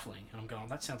ruffling, and I'm going,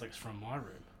 that sounds like it's from my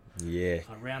room. Yeah,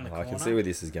 around the corner. I can see where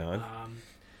this is going.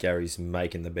 Gary's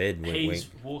making the bed. He's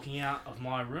walking out of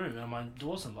my room, and my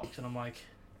door's unlocked, and I'm like,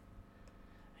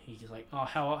 he's like, oh,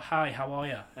 hi, how are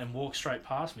you? And walks straight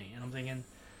past me, and I'm thinking,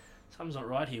 something's not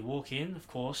right here. Walk in, of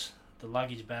course, the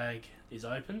luggage bag is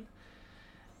open,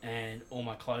 and all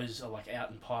my clothes are like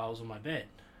out in piles on my bed.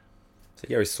 So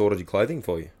Gary sorted your clothing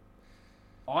for you?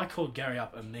 I called Gary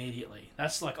up immediately.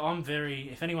 That's like,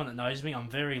 if anyone that knows me, I'm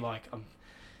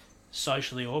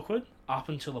socially awkward up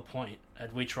until a point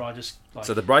at which I just like...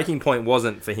 So the breaking point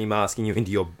wasn't for him asking you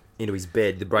into his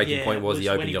bed. The breaking point was he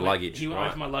opened your luggage. He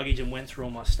opened my luggage and went through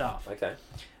all my stuff. Okay.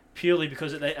 Purely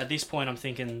because at this point I'm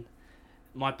thinking,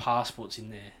 my passport's in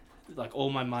there. Like, all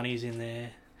my money's in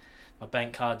there. My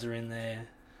bank cards are in there.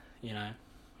 I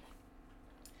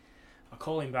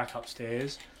call him back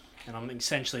upstairs, and I'm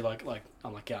essentially like,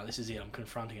 yeah, this is it. I'm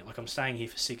confronting it. Like, I'm staying here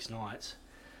for 6 nights.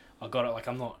 I got it. Like,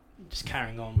 I'm not just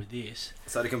carrying on with this.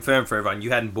 So to confirm for everyone, you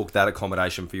hadn't booked that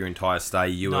accommodation for your entire stay.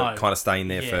 You were kind of staying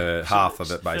there for half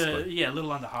of it, basically. A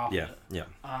little under half of it.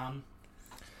 Yeah.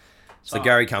 So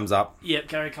Gary comes up. Yeah,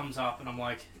 Gary comes up, and I'm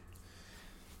like,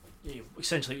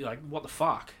 essentially, like, what the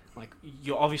fuck? Like,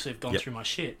 you obviously have gone through my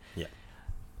shit. Yeah.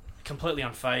 Completely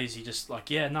unfazed. He just like,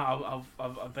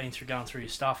 I've been going through your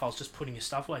stuff. I was just putting your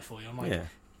stuff away for you. I'm like,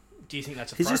 do you think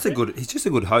that's appropriate? He's just a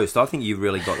good host. I think you've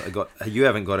really you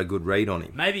haven't got a good read on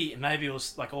him. Maybe it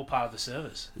was like all part of the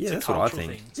service. Yeah, that's what I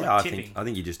think. I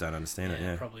think you just don't understand it.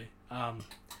 Yeah, probably.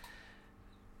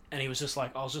 And he was just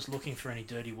like, I was just looking for any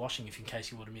dirty washing in case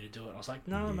you wanted me to do it. I was like,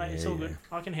 no, mate, it's all good.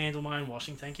 I can handle my own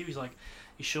washing, thank you. He's like,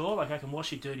 you sure? Like, I can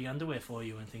wash your dirty underwear for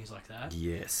you and things like that.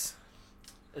 Yes.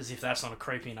 As if that's not a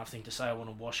creepy enough thing to say, I want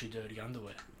to wash your dirty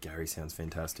underwear. Gary sounds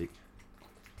fantastic.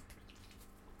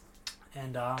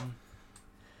 And I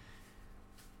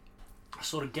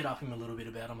sort of get up him a little bit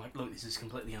about it. I'm like, look, this is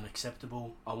completely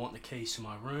unacceptable. I want the keys to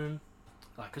my room.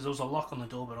 Like, because there was a lock on the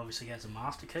door, but obviously he has a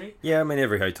master key. Yeah, I mean,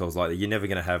 every hotel's like that. You're never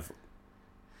going to have...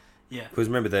 Yeah. Because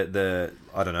remember, the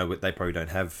I don't know, they probably don't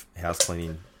have house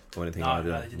cleaning or anything like that.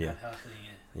 No, they didn't have house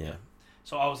cleaning, yeah.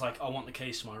 So I was like, I want the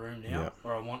keys to my room now,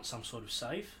 or I want some sort of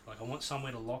safe. Like, I want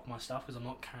somewhere to lock my stuff because I'm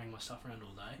not carrying my stuff around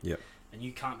all day. Yep. And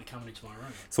you can't be coming into my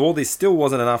room. So all this still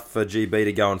wasn't enough for GB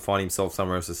to go and find himself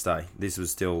somewhere else to stay. This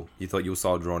was still... You thought you were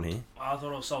soldier on here? I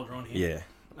thought I was soldier on here.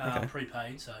 Yeah. Okay.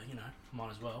 Prepaid, so,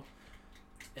 might as well.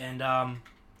 And...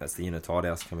 That's the inner tight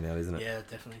house coming out, isn't it? Yeah,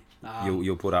 definitely.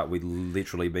 You'll put up with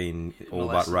literally being all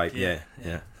but raped. Yeah.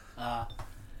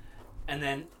 And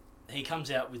then he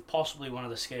comes out with possibly one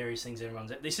of the scariest things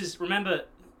everyone's at. This is, remember,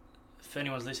 if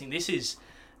anyone's listening, this is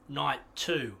night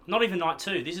 2. Not even night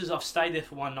 2. This is, I've stayed there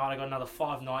for one night. I got another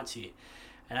 5 nights here.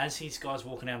 And as his guy's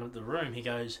walking out of the room, he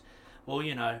goes, well,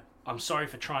 I'm sorry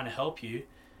for trying to help you.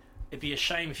 It'd be a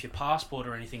shame if your passport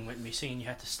or anything went missing and you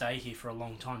had to stay here for a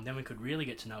long time. Then we could really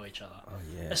get to know each other. Oh,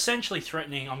 yeah. Essentially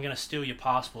threatening, I'm going to steal your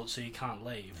passport so you can't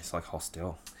leave. It's like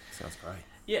hostile. Sounds great.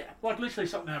 Yeah, like literally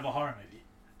something out of a horror movie.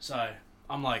 So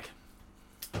I'm like,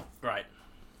 Great.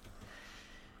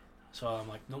 So I'm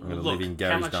like, I'm going to look, live in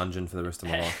Gary's dungeon for the rest of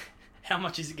my life. How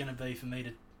much is it going to be for me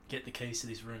to get the keys to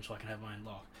this room so I can have my own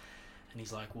lock? And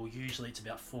he's like, well, usually it's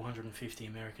about $450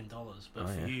 American, but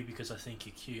for you, because I think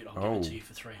you're cute, I'll give it to you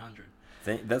for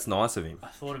 $300. That's nice of him. I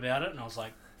thought about it and I was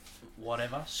like,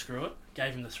 whatever, screw it.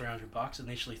 Gave him the $300,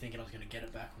 initially thinking I was going to get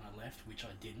it back when I left, which I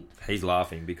didn't. He's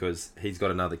laughing because he's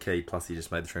got another key, plus he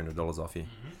just made the $300 off you.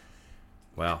 Mm-hmm.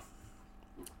 Wow.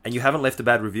 And you haven't left a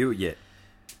bad review yet?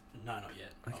 No, not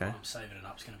yet. Okay. I'm saving it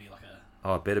up. It's going to be like a...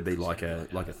 Oh, it better be like a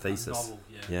thesis. A novel,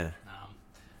 yeah.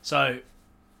 So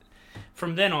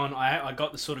from then on, I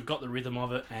got the rhythm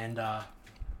of it, and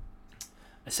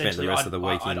essentially spent the rest of the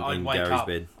week in Gary's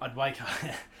bed.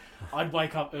 I'd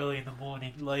wake up early in the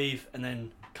morning, leave, and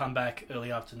then come back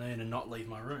early afternoon and not leave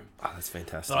my room. Oh, that's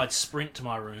fantastic. But I'd sprint to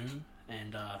my room,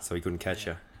 and so he couldn't catch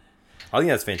you. I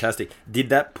think that's fantastic. Did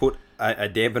that put a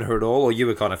dampener at all, or you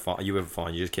were kind of fine? You were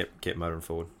fine. You just kept motoring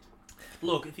forward.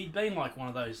 Look, if he'd been like one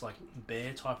of those like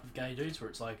bear type of gay dudes, where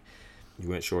it's like you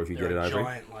weren't sure if you'd get it over.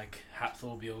 Giant like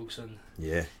Hapthor Bjornsson.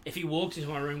 Yeah. If he walked into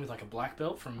my room with like a black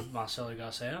belt from Marcelo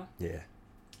Garcia, yeah,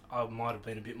 I might have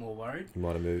been a bit more worried. You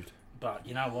might have moved. But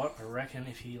you know what? I reckon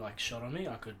if he like shot on me,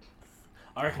 I could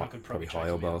probably high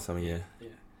elbow or something. Yeah.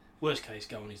 Worst case,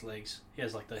 go on his legs. He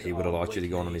has like the. He would have liked you to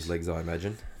go on his legs, I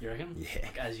imagine. You reckon? Yeah.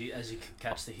 Like as you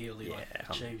catch the heel, he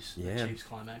achieves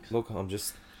climax. Look, I'm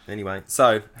just anyway.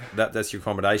 So that's your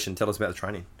accommodation. Tell us about the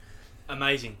training.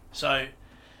 Amazing. So,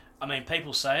 I mean,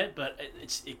 people say it, but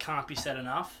it can't be said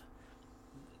enough.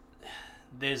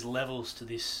 There's levels to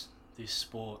this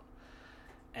sport,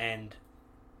 and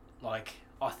like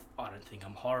I don't think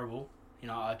I'm horrible. You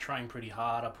know, I train pretty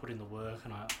hard. I put in the work,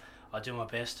 and I do my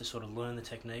best to sort of learn the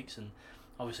techniques. And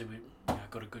obviously, we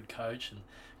got a good coach and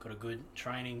got a good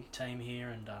training team here.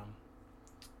 And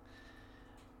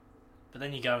but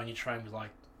then you go and you train with like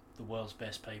the world's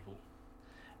best people,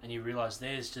 and you realise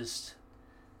there's just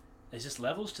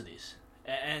levels to this.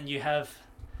 And you have,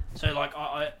 so like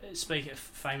I speak of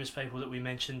famous people that we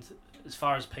mentioned. As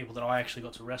far as people that I actually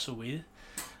got to wrestle with,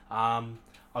 I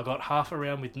got half a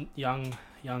round with young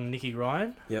Nicky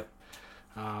Ryan. Yep.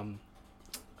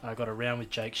 I got a round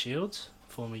with Jake Shields,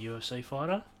 former UFC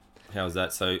fighter. How was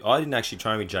that? So I didn't actually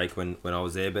train with Jake when I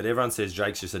was there, but everyone says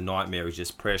Jake's just a nightmare. He's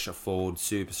just pressure forward,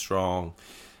 super strong.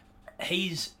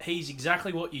 He's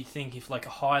exactly what you'd think if like a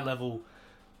high level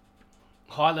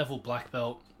black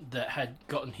belt that had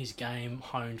gotten his game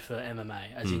honed for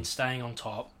MMA, as in staying on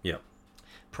top. Yep.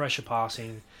 Pressure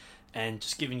passing, and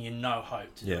just giving you no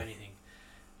hope to do anything.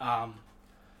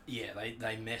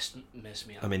 They messed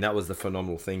me up. I mean, that was the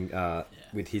phenomenal thing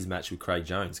with his match with Craig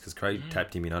Jones, because Craig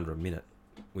tapped him in under a minute,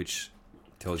 which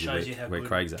tells you where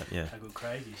Craig's at. Yeah. How good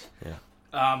Craig is.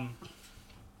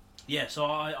 Yeah. So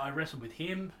I wrestled with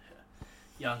him,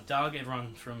 young Doug.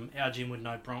 Everyone from our gym would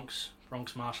know Bronx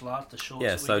martial arts, the shorts.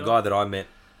 Yeah, so a guy that I met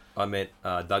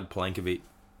Doug Plankovic.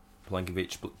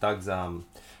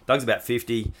 Doug's about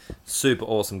 50, super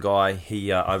awesome guy.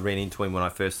 I ran into him when I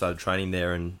first started training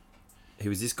there, and he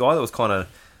was this guy that was kind of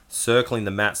circling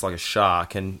the mats like a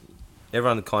shark, and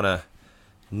everyone kind of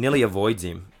nearly avoids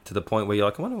him to the point where you're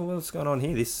like, I wonder what's going on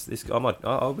here. This guy,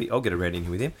 I'll get around in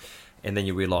here with him, and then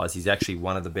you realise he's actually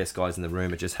one of the best guys in the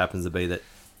room. It just happens to be that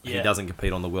he doesn't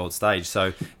compete on the world stage,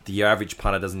 so the average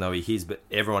punter doesn't know he is, but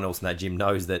everyone else in that gym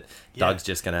knows that Doug's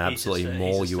just going to absolutely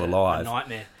maul you alive. A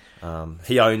nightmare.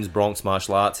 He owns Bronx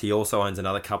Martial Arts. He also owns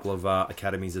another couple of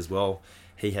academies as well.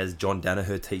 He has John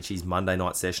Danaher teach his Monday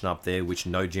night session up there, which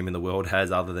no gym in the world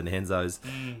has other than Henzo's.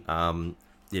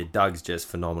 Doug's just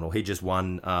phenomenal. He just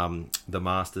won the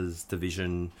Masters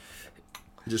division.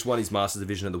 Just won his Masters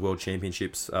division at the World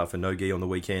Championships for no-gi on the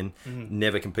weekend.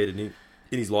 Never competed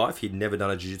in his life. He'd never done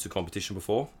a jiu-jitsu competition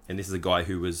before, and this is a guy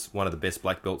who was one of the best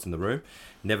black belts in the room.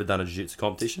 Never done a jiu-jitsu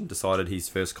competition. Decided his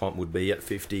first comp would be at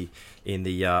 50 in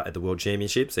the at the World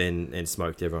Championships, and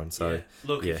smoked everyone. So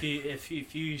look, if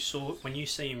you saw, when you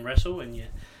see him wrestle and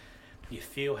you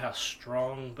feel how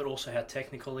strong, but also how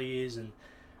technical he is, and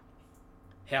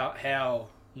how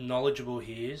knowledgeable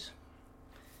he is,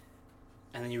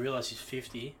 and then you realise he's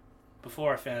 50.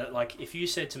 Before I found it, like if you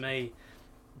said to me,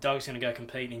 Doug's going to go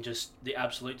compete in just the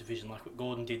absolute division, like what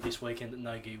Gordon did this weekend at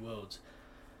No-Gi Worlds.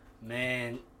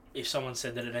 Man, if someone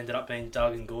said that it ended up being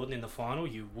Doug and Gordon in the final,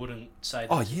 you wouldn't say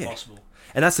that it's possible.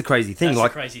 And that's the crazy thing. That's the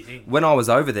crazy thing. When I was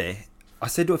over there, I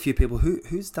said to a few people,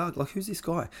 who's Doug? Like, who's this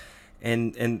guy?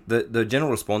 And the general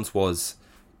response was,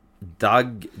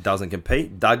 Doug doesn't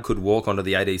compete. Doug could walk onto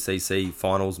the ADCC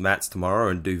finals mats tomorrow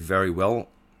and do very well.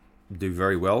 Which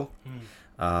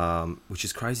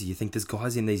is crazy. You think there's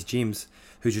guys in these gyms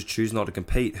who just choose not to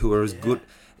compete, who are as good.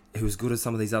 who's good as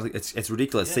some of these other. It's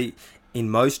ridiculous. Yeah. See, in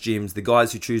most gyms, the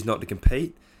guys who choose not to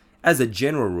compete, as a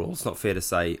general rule, it's not fair to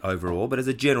say overall, but as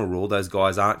a general rule, those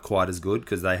guys aren't quite as good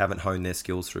because they haven't honed their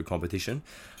skills through competition.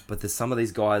 But there's some of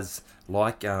these guys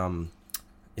like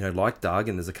like Doug,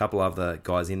 and there's a couple other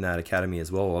guys in that academy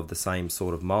as well of the same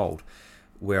sort of mould,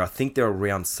 where I think they're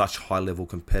around such high-level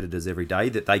competitors every day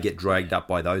that they get dragged up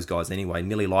by those guys anyway.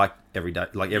 Nearly like every day.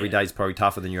 Like every day is probably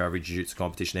tougher than your average jiu-jitsu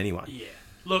competition anyway. Yeah.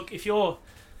 Look,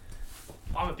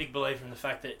 I'm a big believer in the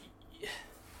fact that,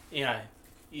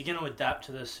 you're going to adapt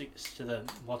to the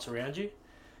what's around you.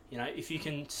 If you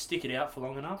can stick it out for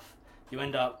long enough, you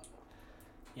end up,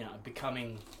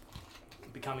 becoming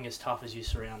as tough as your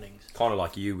surroundings. Kind of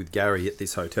like you with Gary at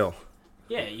this hotel.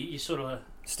 Yeah, you sort of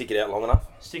stick it out long enough.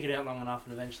 Stick it out long enough,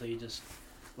 and eventually you just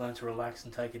learn to relax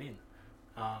and take it in.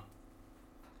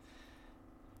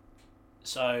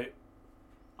 So,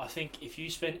 I think if you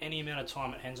spend any amount of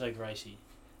time at Renzo Gracie,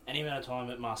 any amount of time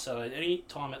at Marcelo, any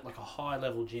time at like a high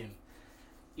level gym,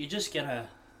 you're just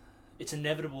it's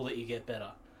inevitable that you get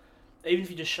better. Even if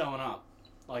you're just showing up,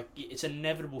 like it's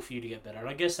inevitable for you to get better. And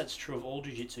I guess that's true of all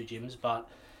jiu-jitsu gyms, but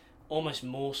almost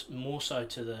more so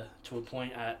to a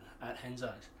point at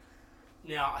Renzo's.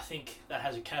 Now, I think that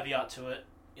has a caveat to it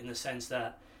in the sense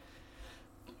that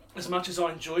as much as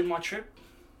I enjoyed my trip,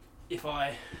 if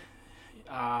I,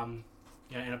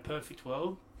 in a perfect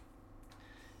world,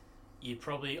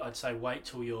 I'd say wait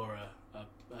till you're a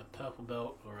purple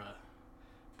belt or a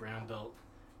brown belt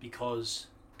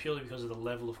purely because of the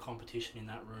level of competition in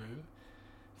that room.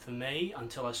 For me,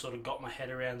 until I sort of got my head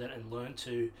around it and learned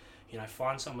to,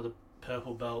 find some of the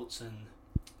purple belts and...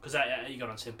 Because you got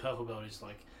to understand, purple belt is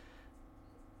like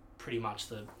pretty much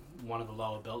one of the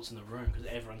lower belts in the room because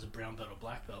everyone's a brown belt or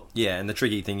black belt. Yeah, and the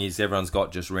tricky thing is everyone's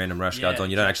got just random rash guards on.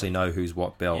 You don't actually know who's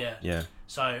what belt. Yeah.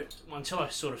 So until I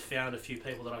sort of found a few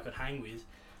people that I could hang with,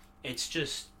 it's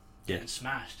just getting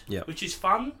smashed. Yeah. Which is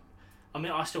fun. I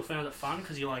mean, I still found it fun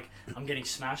because you're like, I'm getting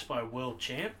smashed by a world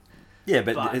champ. Yeah,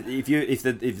 but if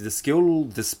the skill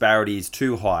disparity is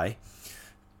too high,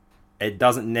 it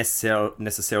doesn't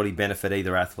necessarily benefit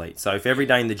either athlete. So if every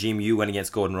day in the gym you went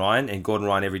against Gordon Ryan and Gordon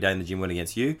Ryan every day in the gym went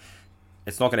against you,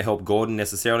 it's not going to help Gordon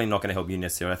necessarily, not going to help you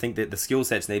necessarily. I think that the skill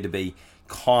sets need to be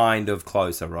kind of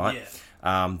closer, right?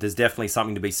 Yeah. There's definitely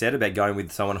something to be said about going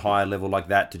with someone higher level like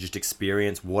that to just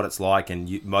experience what it's like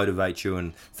and motivate you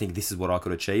and think this is what I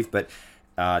could achieve. But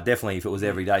definitely if it was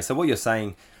every day. So what you're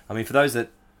saying, I mean, for those that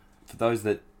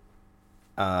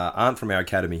aren't from our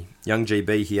academy, young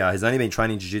GB here has only been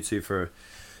training jiu-jitsu for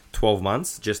 12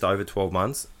 months, just over 12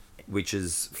 months, which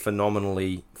is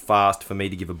phenomenally fast for me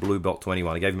to give a blue belt to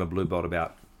anyone. I gave him a blue belt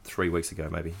about 3 weeks ago,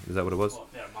 maybe. Is that what it was? Well,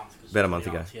 about a month. About a month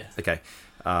ago. Yeah. Okay.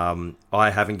 I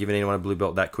haven't given anyone a blue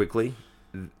belt that quickly.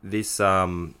 This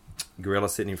gorilla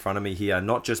sitting in front of me here,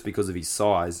 not just because of his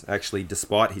size, actually,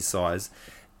 despite his size,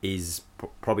 is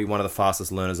probably one of the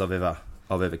fastest learners I've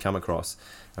ever come across.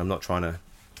 I'm not trying to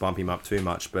bump him up too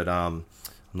much, but I'm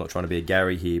not trying to be a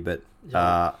Gary here, but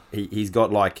he's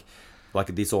got like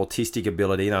this autistic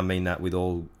ability, and I mean that with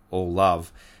all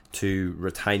love, to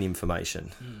retain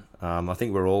information. I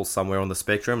think we're all somewhere on the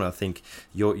spectrum, and I think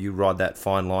you ride that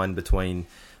fine line between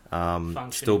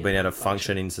still being able to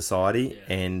function in society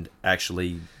and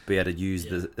actually be able to use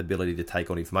the ability to take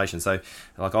on information. So,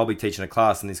 like, I'll be teaching a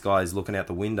class, and this guy is looking out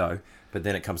the window, but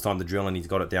then it comes time to drill, and he's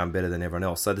got it down better than everyone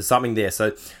else. So there's something there.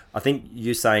 So I think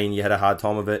you saying you had a hard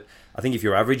time of it. I think if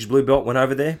your average blue belt went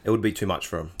over there, it would be too much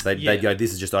for them. They'd go,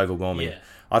 this is just overwhelming. Yeah.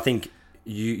 I think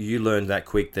you learned that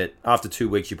quick that after 2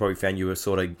 weeks you probably found you were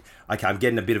sort of, okay, I'm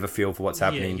getting a bit of a feel for what's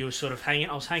happening. Yeah, you were sort of hanging.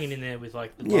 I was hanging in there with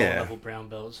like the lower level brown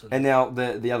belts. And now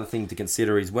the other thing to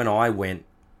consider is when I went,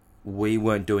 we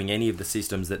weren't doing any of the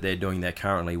systems that they're doing there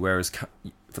currently. Whereas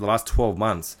for the last 12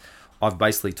 months, I've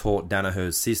basically taught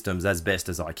Danaher's systems as best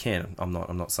as I can. I'm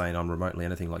not saying I'm remotely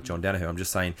anything like John Danaher. I'm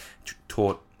just saying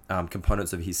taught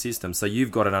components of his system. So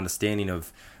you've got an understanding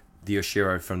of the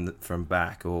Oshiro from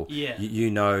back, or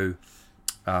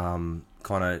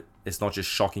kind of, it's not just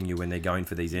shocking you when they're going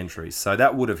for these entries. So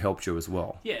that would have helped you as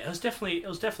well. Yeah, it was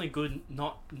definitely good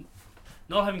not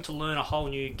having to learn a whole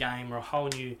new game or a whole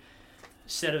new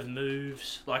set of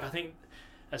moves. Like, I think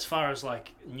as far as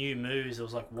like new moves, there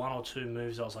was like one or two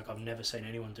moves I was like, I've never seen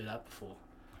anyone do that before.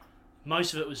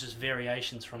 Most of it was just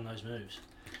variations from those moves,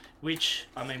 which,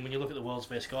 I mean, when you look at the world's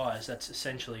best guys, that's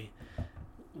essentially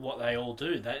what they all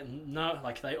do. They know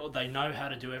how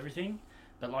to do everything.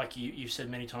 But like you've said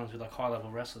many times with like high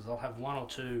level wrestlers, they'll have one or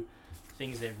two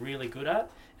things they're really good at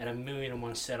and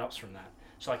 1,000,001 setups from that.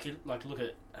 So like look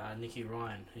at Nicky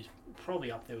Ryan, who's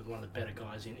probably up there with one of the better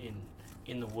guys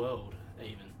in the world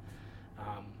even.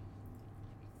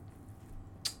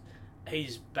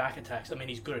 his back attacks. I mean,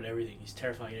 he's good at everything. He's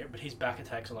terrifying at it, but his back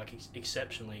attacks are like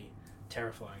exceptionally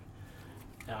terrifying.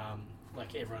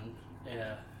 Like everyone,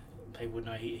 people would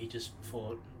know, he just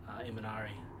fought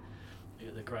Imanari,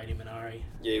 the great Imanari.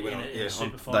 Yeah, in a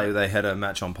super fight. They had a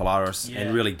match on Polaris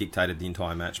and really dictated the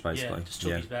entire match basically. Yeah, just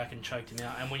took his back and choked him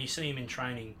out. And when you see him in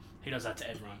training, he does that to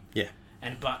everyone. Yeah.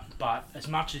 And but as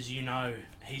much as you know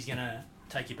he's gonna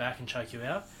take you back and choke you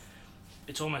out,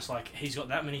 it's almost like he's got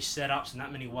that many setups and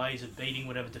that many ways of beating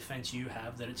whatever defense you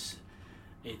have that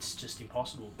it's just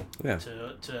impossible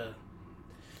to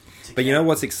But you know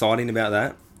what's exciting about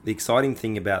that? The exciting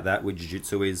thing about that with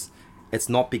jiu-jitsu is it's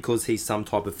not because he's some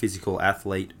type of physical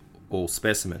athlete or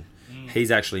specimen. He's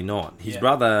actually not. His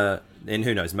brother, and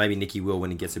who knows, maybe Nicky will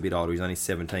when he gets a bit older. He's only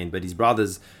 17, but his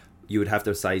brother's, you would have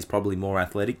to say, he's probably more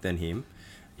athletic than him.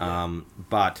 Yeah.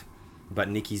 But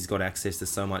Nicky's got access to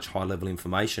so much high-level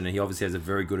information, and he obviously has a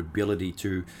very good ability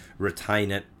to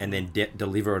retain it and then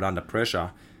deliver it under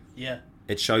pressure. Yeah.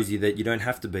 It shows you that you don't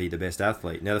have to be the best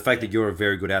athlete. Now, the fact that you're a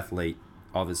very good athlete,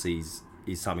 obviously,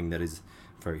 is something that is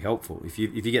very helpful. If you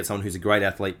get someone who's a great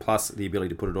athlete, plus the ability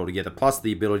to put it all together, plus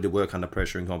the ability to work under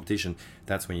pressure in competition,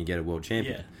 that's when you get a world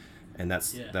champion. Yeah. And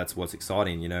that's what's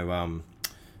exciting.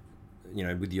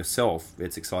 With yourself,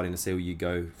 it's exciting to see where you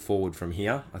go forward from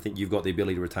here. I think you've got the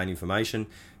ability to retain information.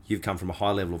 You've come from a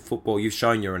high level of football. You've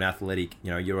shown you're an athletic.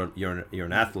 You're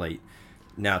an athlete.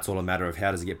 Now it's all a matter of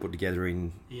how does it get put together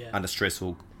in under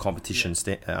stressful competition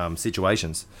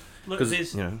situations. Look,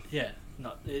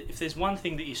 if there's one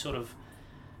thing that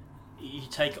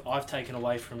I've taken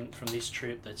away from this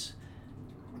trip that's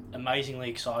amazingly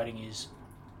exciting is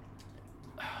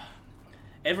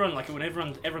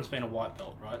everyone's been a white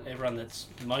belt, right?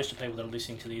 Most of the people that are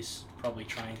listening to this probably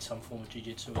train some form of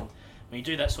jiu-jitsu, and when you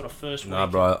do that sort of first week... Nah,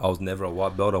 bro, I was never a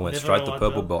white belt. I went straight to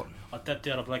purple belt. I tapped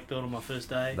out a black belt on my first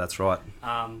day. That's right.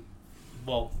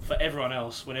 Well, for everyone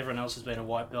else, when everyone else has been a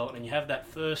white belt, and you have that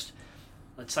first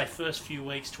few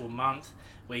weeks to a month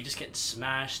where you're just getting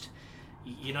smashed,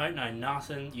 you don't know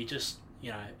nothing, you just,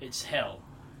 it's hell.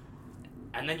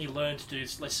 And then you learn to do,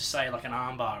 let's just say like an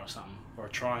arm bar or something, or a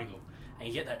triangle, and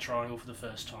you get that triangle for the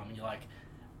first time, and you're like,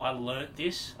 I learnt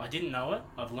this, I didn't know it,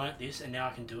 I've learnt this, and now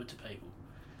I can do it to people.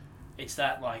 It's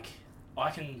that, like, I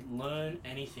can learn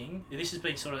anything. This has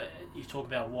been sort of, you talk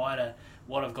about what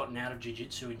I've gotten out of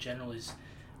jiu-jitsu in general is,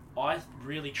 I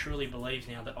really truly believe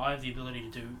now that I have the ability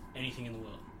to do anything in the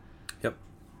world. Yep.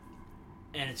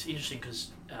 And it's interesting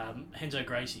because Renzo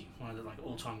Gracie, one of the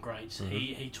all-time greats,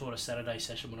 he taught a Saturday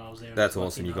session when I was there. That's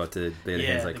awesome. You got to be at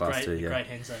Renzo class too. The great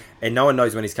Renzo. And no one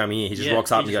knows when he's coming in. He just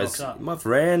rocks up and goes, "My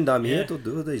friend, I'm here to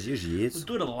do this. Yes. We'll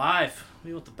do it live.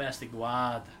 We want the best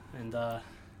guard." And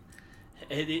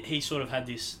he sort of had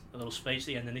a little speech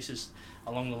there, and then this is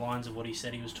along the lines of what he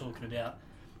said he was talking about.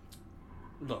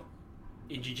 Look,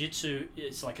 in jiu-jitsu,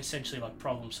 it's essentially like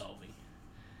problem solving,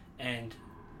 and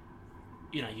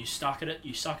you suck at it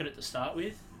to start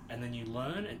with, and then you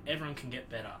learn, and everyone can get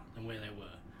better than where they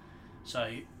were.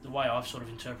 So the way I've sort of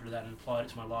interpreted that and applied it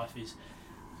to my life is,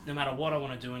 no matter what I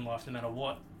want to do in life, no matter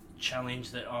what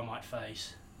challenge that I might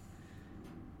face,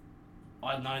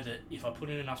 I know that if I put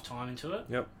in enough time into it,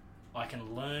 I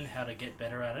can learn how to get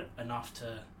better at it enough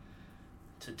to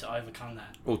overcome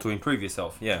that. Or to improve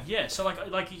yourself, yeah. Yeah, so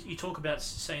like you talk about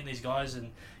seeing these guys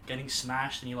and getting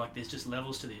smashed, and you're like, there's just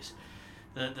levels to this.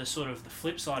 The sort of the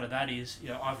flip side of that is,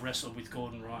 I've wrestled with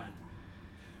Gordon Ryan.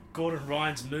 Gordon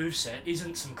Ryan's moveset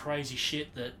isn't some crazy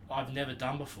shit that I've never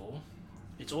done before.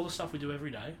 It's all the stuff we do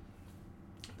every day.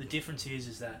 The difference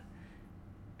is that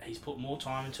he's put more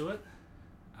time into it.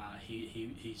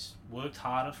 He's worked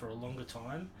harder for a longer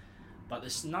time, but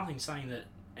there's nothing saying that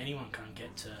anyone can't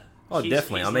get to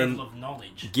his level of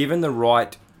knowledge. Given the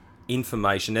right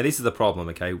information. Now, this is the problem,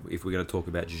 okay, if we're going to talk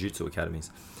about jiu-jitsu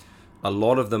academies. A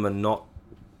lot of them are not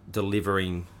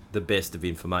delivering the best of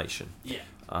information. Yeah.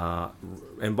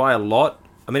 And by a lot,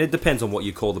 it depends on what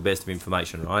you call the best of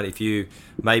information, right? If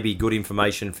maybe good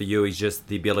information for you is just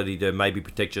the ability to maybe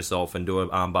protect yourself and do an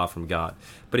armbar from guard.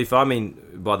 But if I mean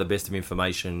by the best of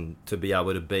information to be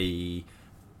able to be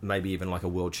maybe even like a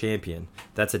world champion,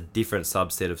 that's a different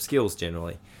subset of skills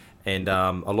generally. And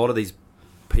a lot of these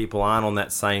people aren't on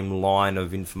that same line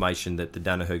of information that the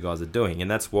Danaher guys are doing. And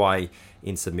that's why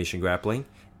in submission grappling,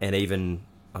 and even,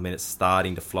 it's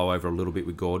starting to flow over a little bit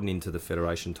with Gordon into the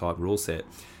federation type rule set,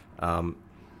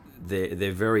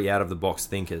 they're very out of the box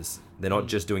thinkers. They're not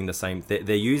just doing the same.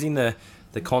 They're using the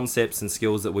concepts and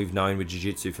skills that we've known with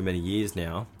jiu-jitsu for many years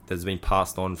now, that's been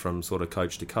passed on from sort of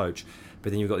coach to coach.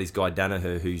 But then you've got this guy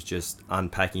Danaher who's just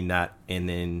unpacking that and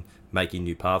then making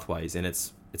new pathways, and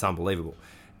it's unbelievable.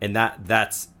 And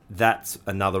that's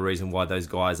another reason why those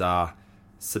guys are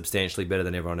substantially better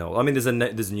than everyone else. I mean,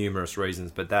 there's numerous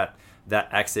reasons, but that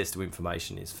access to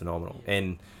information is phenomenal,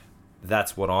 and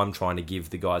that's what I'm trying to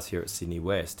give the guys here at Sydney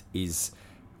West is,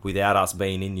 without us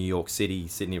being in New York City,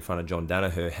 sitting in front of John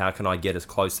Danaher, how can I get as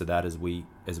close to that as we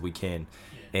can?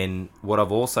 Yeah. And what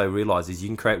I've also realised is you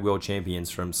can create world champions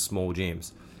from small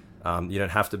gyms. You don't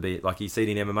have to be, like you see it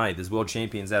in MMA, there's world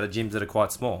champions out of gyms that are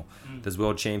quite small. There's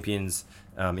world champions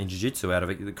in jiu-jitsu out of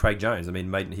it. Craig Jones, I mean,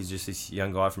 mate, he's just this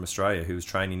young guy from Australia who was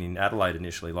training in Adelaide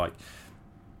initially. Like,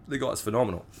 the guy's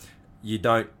phenomenal.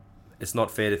 It's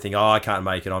not fair to think, I can't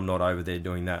make it, I'm not over there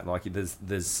doing that. Like,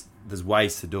 there's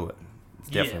ways to do it. There's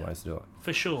definitely ways to do it.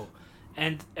 For sure.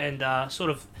 And sort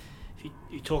of, if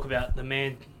you talk about the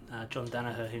man, John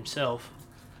Danaher himself,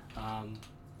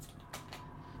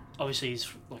 obviously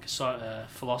he's like a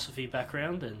philosophy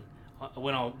background, and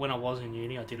when I was in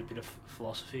uni, I did a bit of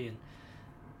philosophy, and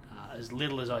as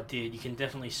little as I did, you can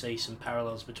definitely see some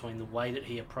parallels between the way that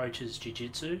he approaches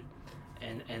jiu-jitsu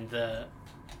and the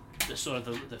sort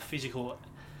of the physical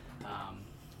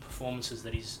performances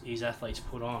that his athletes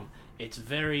put on. It's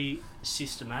very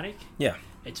systematic. Yeah.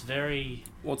 It's very...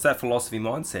 What's that philosophy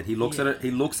mindset? He looks at it. He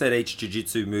looks at each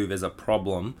jiu-jitsu move as a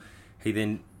problem. He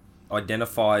then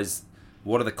identifies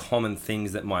what are the common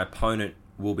things that my opponent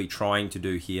will be trying to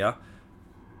do here.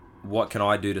 What can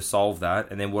I do to solve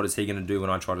that? And then what is he going to do when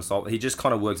I try to solve it? He just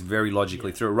kind of works very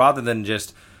logically through it, rather than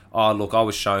just, oh, look, I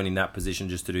was shown in that position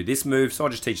just to do this move, so I'll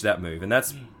just teach that move. And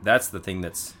that's the thing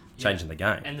that's changing the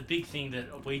game. And the big thing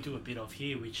that we do a bit of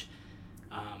here, which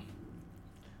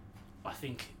I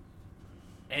think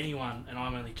anyone, and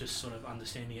I'm only just sort of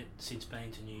understanding it since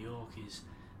being to New York, is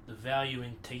the value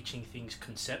in teaching things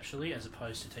conceptually as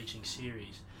opposed to teaching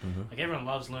series. Mm-hmm. Like, everyone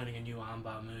loves learning a new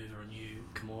armbar move or a new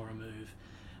Kimura move,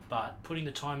 but putting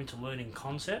the time into learning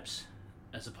concepts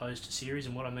as opposed to series,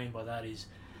 and what I mean by that is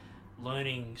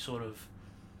learning sort of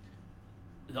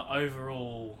the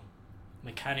overall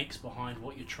mechanics behind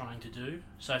what you're trying to do.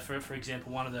 So for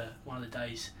example, one of the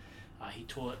days he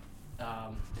taught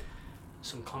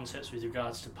some concepts with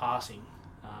regards to passing,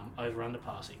 over-under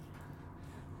passing.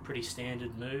 Pretty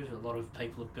standard move. A lot of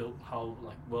people have built whole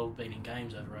world-beating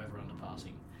games over-under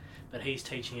passing, but he's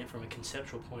teaching it from a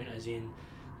conceptual point, as in,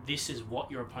 this is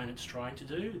what your opponent's trying to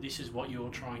do, this is what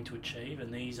you're trying to achieve,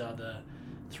 and these are the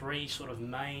three sort of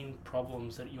main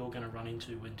problems that you're going to run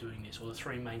into when doing this, or the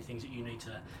three main things that you need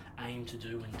to aim to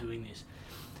do when doing this.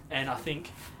 And I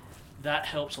think that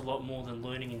helps a lot more than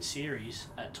learning in series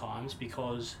at times,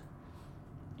 because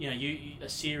a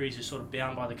series is sort of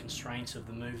bound by the constraints of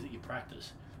the move that you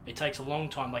practice. It takes a long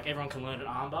time. Like, everyone can learn an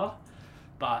armbar,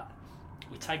 but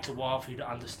it takes a while for you to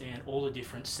understand all the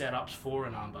different setups for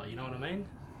an armbar. You know what I mean?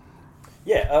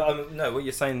 Yeah. No. What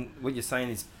you're saying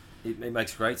is it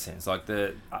makes great sense. Like,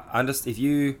 the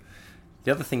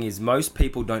other thing is, most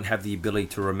people don't have the ability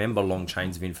to remember long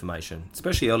chains of information,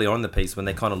 especially early on in the piece when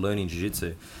they're kind of learning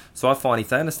jiu-jitsu. So I find if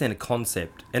they understand a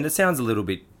concept, and it sounds a little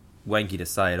bit wanky to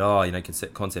say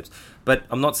it, concepts, but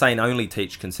I'm not saying only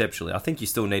teach conceptually. I think you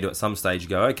still need to at some stage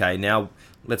go, okay, now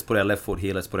let's put our left foot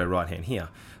here, let's put our right hand here.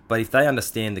 But if they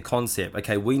understand the concept,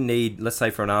 okay, we need, let's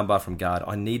say for an armbar from guard,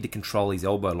 I need to control his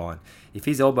elbow line. If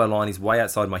his elbow line is way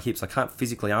outside my hips, I can't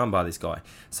physically armbar this guy.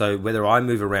 So whether I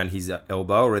move around his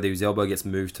elbow or whether his elbow gets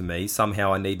moved to me,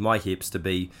 somehow I need my hips to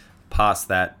be past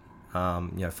that,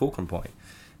 fulcrum point.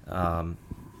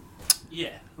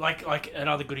 Like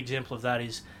another good example of that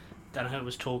is, Danaher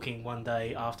was talking one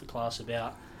day after class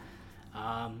about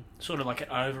sort of like an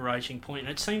overarching point, and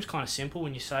it seems kind of simple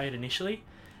when you say it initially.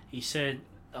 He said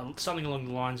something along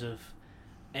the lines of,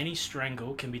 any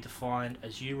strangle can be defined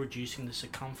as you reducing the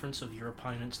circumference of your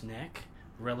opponent's neck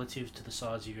relative to the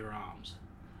size of your arms,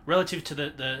 relative to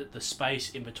the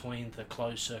space in between the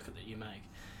closed circuit that you make.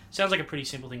 Sounds like a pretty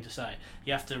simple thing to say.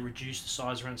 You have to reduce the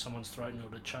size around someone's throat in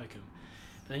order to choke him.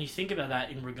 But then you think about that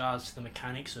in regards to the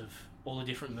mechanics of all the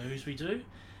different moves we do,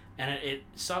 and it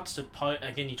starts to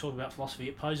again, you talk about philosophy,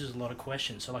 it poses a lot of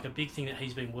questions. So like, a big thing that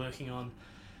he's been working on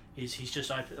is he's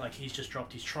just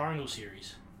dropped his triangle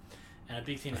series, and a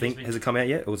big thing has it come out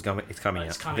yet? Or it's coming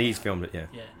out? I think he's filmed it.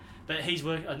 Yeah. But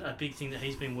a big thing that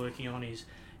he's been working on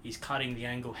is cutting the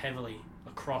angle heavily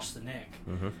across the neck.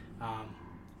 Mm-hmm.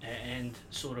 And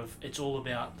sort of, it's all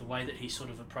about the way that he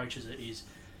sort of approaches it is,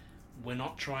 we're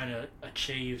not trying to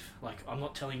achieve, like, I'm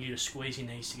not telling you to squeeze your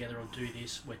knees together or do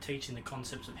this. We're teaching the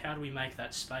concepts of how do we make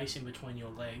that space in between your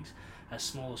legs as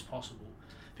small as possible,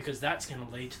 because that's going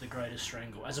to lead to the greatest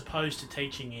strangle, as opposed to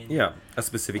teaching in a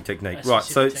specific technique. Right.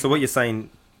 So what you're saying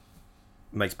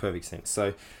makes perfect sense.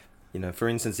 So, for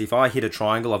instance, if I hit a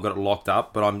triangle, I've got it locked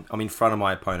up, but I'm in front of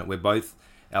my opponent. Both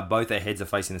our heads are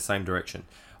facing the same direction.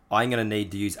 I'm going to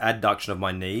need to use adduction of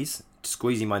my knees,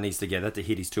 squeezing my knees together to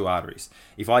hit his two arteries.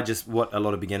 If I just, what a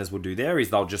lot of beginners will do there is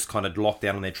they'll just kind of lock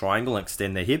down on their triangle and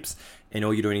extend their hips, and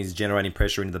all you're doing is generating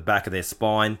pressure into the back of their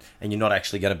spine, and you're not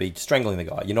actually going to be strangling the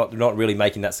guy. You're not really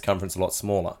making that circumference a lot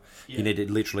smaller. Yeah. You need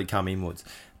to literally come inwards.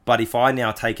 But if I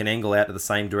now take an angle out to the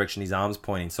same direction his arm's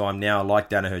pointing, so I'm now, like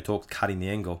Danaher talks, cutting the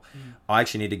angle, I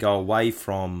actually need to go away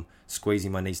from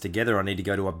squeezing my knees together. I need to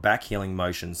go to a back healing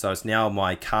motion. So it's now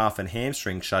my calf and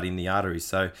hamstring shutting the arteries.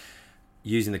 So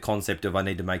using the concept of I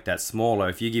need to make that smaller,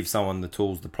 if you give someone the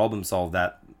tools to problem solve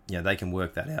that, they can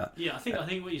work that out. Yeah, I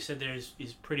think what you said there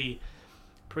is pretty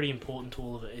important to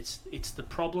all of it. It's the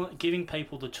problem, giving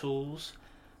people the tools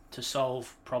to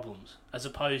solve problems, as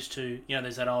opposed to,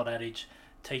 there's that old adage,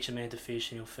 teach a man to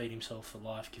fish and he'll feed himself for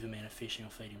life, give a man a fish and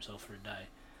he'll feed himself for a day.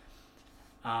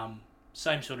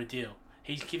 Same sort of deal.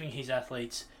 He's giving his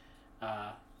athletes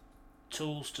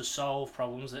tools to solve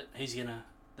problems that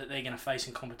they're gonna face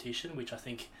in competition, which I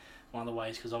think one of the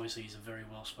ways, because obviously he's a very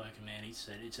well-spoken man, he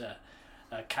said it's a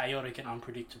chaotic and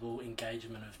unpredictable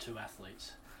engagement of two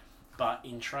athletes. But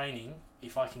in training,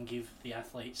 if I can give the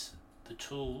athletes the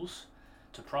tools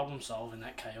to problem solve in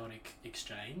that chaotic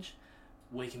exchange,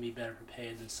 we can be better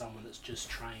prepared than someone that's just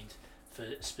trained for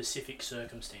specific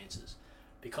circumstances.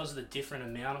 Because of the different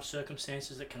amount of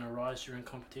circumstances that can arise during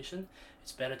competition,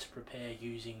 it's better to prepare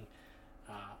using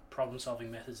problem-solving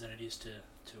methods than it is to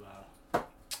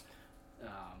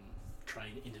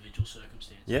train individual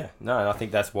circumstances. Yeah, no, I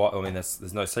think that's why. I mean,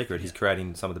 there's no secret. He's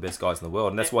creating some of the best guys in the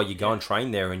world, and that's why you go and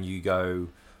train there, and you go,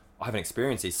 I haven't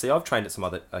experienced this. See, I've trained at some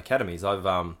other academies. I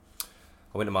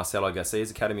went to Marcelo Garcia's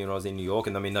academy when I was in New York,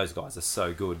 and I mean, those guys are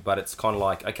so good. But it's kind of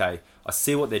like, okay, I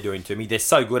see what they're doing to me. They're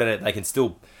so good at it.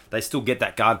 They still get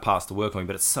that guard pass to work on me,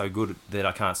 but it's so good that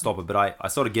I can't stop it. But I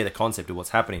sort of get a concept of what's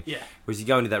happening. Yeah. Whereas you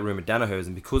go into that room at Danaher's,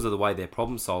 and because of the way they're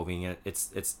problem solving,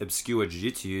 it's obscure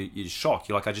jiu-jitsu. You're shocked.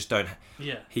 You're like, I just don't.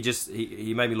 Yeah.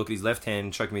 He made me look at his left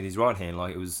hand, choke me with his right hand.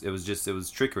 Like it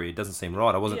was trickery. It doesn't seem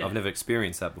right. I've never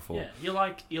experienced that before. Yeah.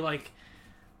 You're like.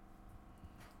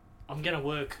 I'm gonna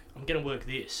work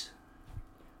this.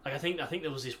 Like I think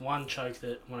there was this one choke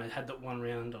that when I had that one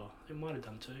round, or it might have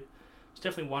done two. It was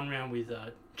definitely one round with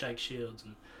Jake Shields,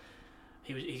 and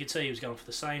you could see he was going for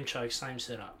the same choke, same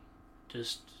setup.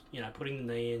 Just putting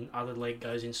the knee in, other leg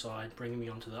goes inside, bringing me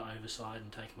onto the overside, and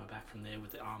taking my back from there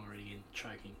with the arm already in,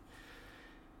 choking.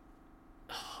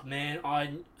 Oh, man, I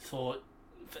thought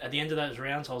at the end of those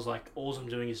rounds, I was like, all I'm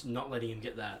doing is not letting him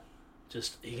get that.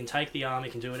 Just, he can take the arm, he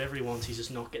can do whatever he wants, he's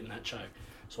just not getting that choke.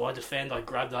 So I defend, I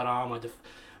grab that arm,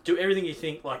 do everything you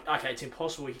think, like, okay, it's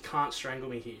impossible, he can't strangle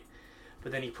me here.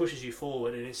 But then he pushes you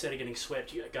forward, and instead of getting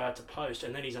swept, you go out to post,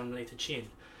 and then he's underneath the chin.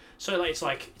 So like, it's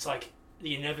like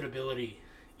the inevitability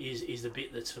is the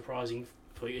bit that's surprising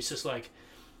for you. It's just like,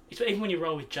 even when you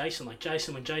roll with Jason, when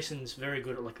Jason's very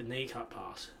good at like the knee cut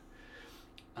pass,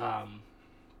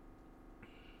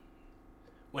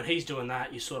 when he's doing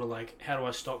that, you're sort of like, how do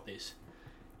I stop this?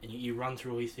 And you run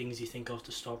through all the things you think of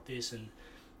to stop this, and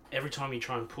every time you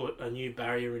try and put a new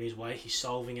barrier in his way, he's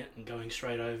solving it and going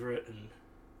straight over it, and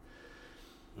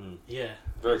yeah.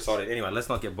 Very excited. Anyway, let's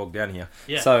not get bogged down here.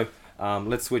 Yeah. So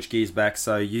let's switch gears back.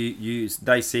 So you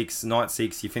day 6, night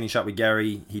 6, you finish up with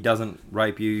Gary. He doesn't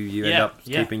rape you. You end up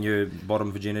keeping your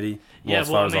bottom virginity. As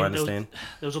far as I understand.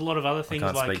 There was a lot of other things.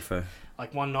 I can't speak for.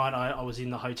 Like one night I was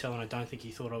in the hotel and I don't think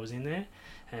he thought I was in there,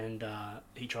 and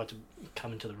he tried to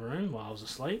come into the room while I was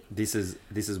asleep. This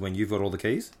is when you've got all the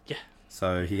keys? Yeah.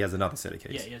 So he has another set of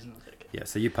keys? Yeah, he has another set of keys. Yeah,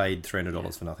 so you paid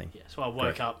 $300 for nothing? Yeah, so I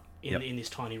woke up in this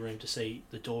tiny room to see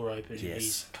the door open, and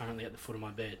he's currently at the foot of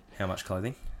my bed. How much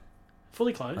clothing?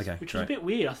 Fully clothed, which is a bit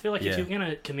weird. I feel like if you're going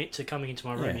to commit to coming into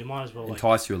my room, you might as well...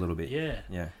 entice you a little bit. Yeah.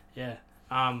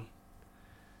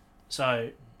 So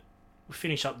we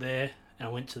finished up there, and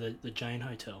I went to the Jane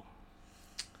Hotel.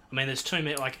 I mean, there's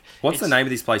two... What's the name of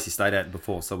this place you stayed at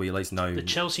before, so we at least know... The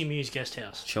Chelsea Mews Guest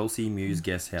House. Chelsea Mews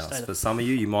Guest House. For some of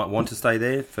you might want to stay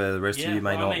there. For the rest of you,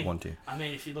 may not want to. I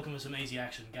mean, if you're looking for some easy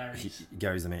action,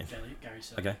 Gary's the man.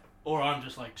 Gary's okay. Or I'm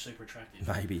just, super attractive.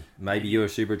 Maybe you're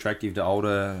super attractive to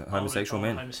older homosexual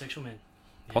men. Homosexual men.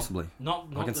 Yeah. Possibly.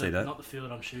 I can see that. Not the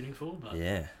field I'm shooting for, but...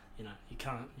 Yeah. You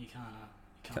can't win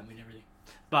everything.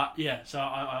 But, yeah, so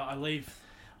I leave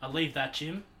that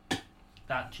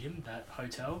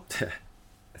hotel,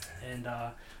 and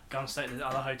go and stay at the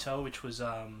other hotel, which was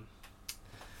the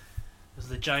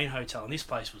Jane Hotel, and this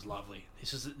place was lovely.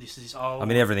 This is old. I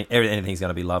mean, anything's going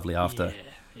to be lovely after.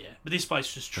 Yeah. But this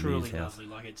place was truly lovely.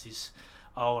 Like, it's this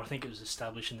old. I think it was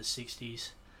established in the '60s.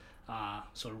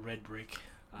 Sort of red brick.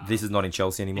 This is not in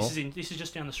Chelsea anymore. This is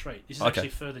just down the street. This is actually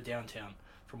further downtown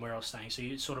from where I was staying.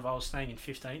 So I was staying in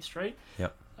 15th Street.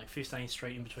 Yep. like 15th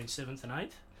Street in between 7th and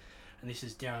 8th, and this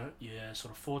is down your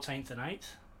sort of 14th and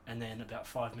 8th, and then about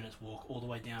 5 minutes walk all the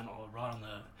way down or right on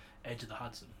the edge of the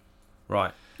Hudson.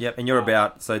 Right. Yep. And you're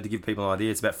about, so to give people an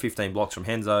idea, it's about 15 blocks from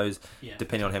Renzo's. Yeah,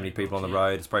 depending on how many people on the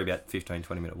road, it's probably about 15,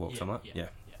 20 minute walk, something like that.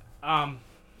 Yeah.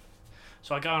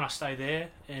 So I go and I stay there,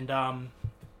 and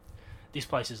this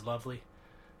place is lovely.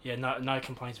 Yeah, no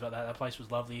complaints about that. That place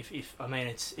was lovely. If I mean,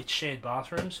 it's shared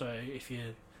bathrooms, so if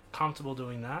you're comfortable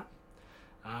doing that,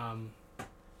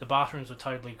 the bathrooms were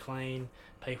totally clean.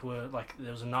 People were like,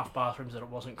 there was enough bathrooms that it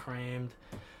wasn't crammed.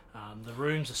 The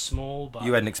rooms are small, but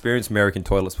you hadn't experienced American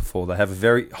toilets before. They have a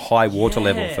very high water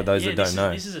level. For those that don't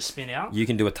know, this is a spin out. You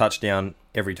can do a touchdown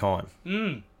every time.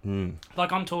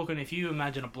 Like I'm talking, if you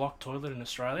imagine a block toilet in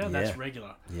Australia, that's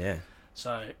regular. Yeah.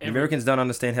 So Americans don't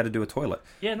understand how to do a toilet.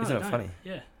 Yeah, no, isn't it funny?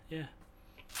 Yeah.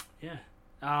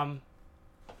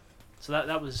 So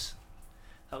that was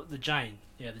the Jane.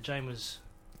 Yeah, the Jane was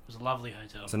a lovely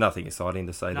hotel. So nothing exciting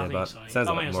to say there, but exciting. Sounds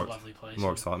like it was a lovely place.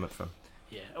 More excitement for.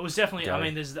 Yeah, it was definitely. Go. I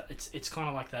mean, it's kind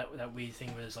of like that weird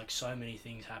thing where there's like so many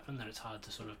things happen that it's hard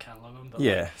to sort of catalogue them. But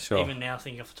yeah, like, sure. Even now,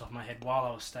 thinking off the top of my head, while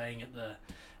I was staying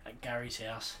at Gary's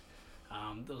house,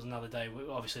 there was another day.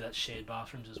 Obviously, that's shared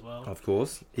bathrooms as well. Of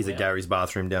course, is it Gary's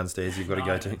bathroom downstairs? You've got to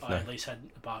go to. I at least had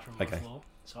a bathroom on the floor,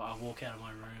 so I walk out of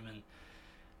my room and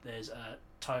there's a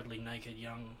totally naked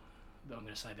young, I'm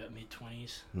going to say about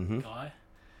mid-20s guy.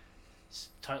 He's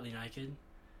totally naked,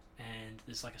 and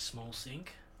there's like a small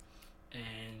sink,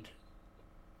 and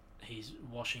he's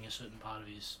washing a certain part of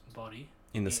his body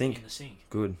in the sink. In the sink.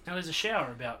 Good. Now there's a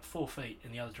shower about 4 feet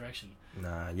in the other direction.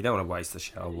 Nah, you don't want to waste the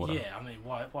shower water. Yeah, I mean,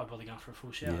 why bother going for a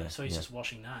full shower? Yeah, so he's just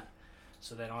washing that.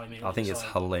 So then I think it's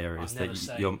hilarious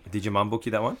that did your mum book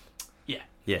you that one? Yeah.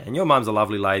 Yeah, and your mum's a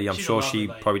lovely lady. I'm She's sure she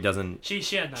probably doesn't. She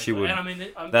had no. She would. And I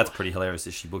mean, that's pretty hilarious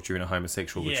if she booked you in a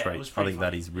homosexual retreat. I think funny.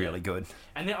 that is really good.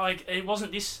 And then it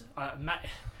wasn't this. I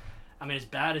mean, as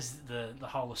bad as the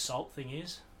whole assault thing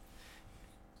is,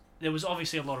 there was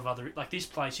obviously a lot of other, like this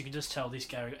place. You could just tell this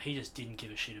Gary, he just didn't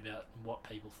give a shit about what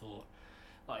people thought.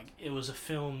 Like it was a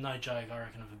film, no joke. I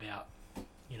reckon of about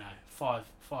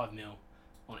 5 mil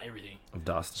on everything of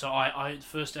dust. So I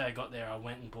first day I got there, I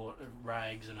went and bought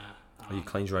rags and a. You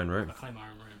cleaned your own room. I cleaned my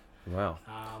own room. Wow.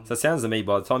 So it sounds to me,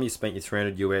 by the time you spent your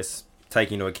 $300 US,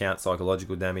 taking into account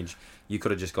psychological damage, you could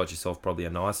have just got yourself probably a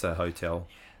nicer hotel,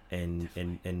 and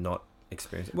not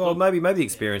experience. Well, maybe the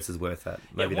experience is worth that.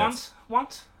 Maybe once.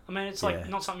 I mean, it's like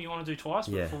not something you want to do twice,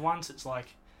 but for once, it's like,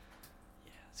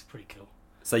 it's pretty cool.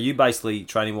 So you basically,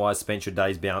 training wise, spent your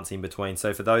days bouncing between.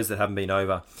 So for those that haven't been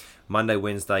over, Monday,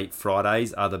 Wednesday,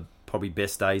 Fridays are the probably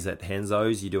best days at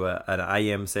Renzo's. You do an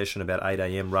AM session about 8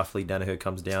 a.m. roughly. Danaher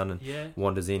comes down and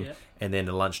wanders in, and then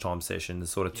a lunchtime session.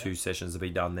 There's sort of 2 sessions to be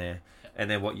done there. And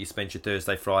then what you spent your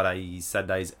Thursday, Friday,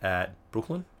 Saturdays at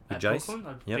Brooklyn with Jace? Brooklyn,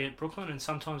 I'd be at Brooklyn, and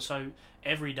sometimes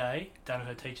every day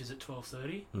Danaher teaches at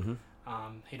 12:30.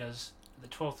 He does the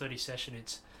 12:30 session.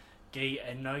 It's gi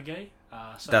and no gi.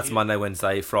 That's Monday,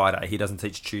 Wednesday, Friday. He doesn't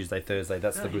teach Tuesday, Thursday.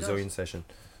 That's the Brazilian session.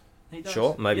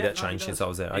 Sure, maybe that changed since I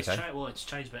was there. Okay. It's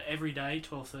changed, but every day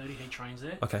 12:30 he trains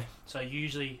there. Okay. So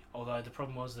usually, although the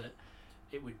problem was that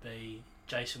it would be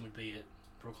Jason would be at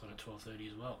Brooklyn at 12:30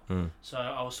 as well. So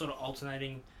I was sort of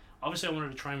alternating. Obviously, I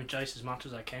wanted to train with Jason as much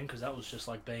as I can because that was just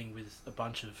like being with a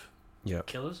bunch of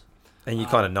killers. And you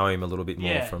kind of know him a little bit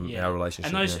more from our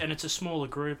relationship. And it's a smaller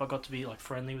group. I got to be like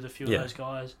friendly with a few of those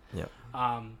guys. Yeah.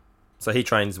 So he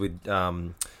trains with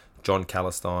John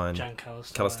Calistine.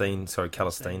 Calistine,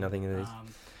 I think it is.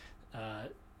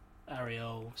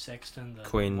 Ariel Sexton, the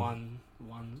Quinn. one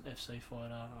FC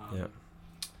fighter.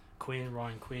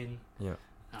 Ryan Quinn. Yeah.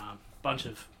 Bunch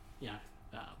of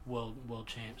world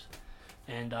champs,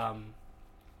 and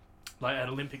like an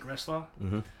Olympic wrestler,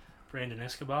 Brandon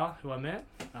Escobar, who I met.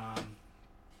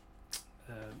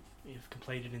 You've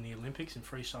competed in the Olympics in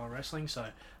freestyle wrestling, so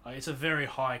it's a very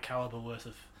high caliber worth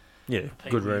of people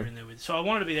good you're in there with. So I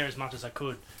wanted to be there as much as I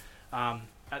could.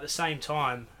 At the same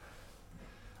time,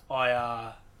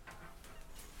 I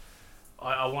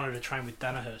wanted to train with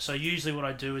Danaher. So usually what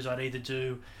I do is I'd either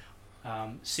do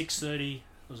 6:30. It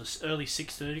was an early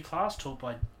 6:30 class taught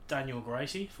by Renzo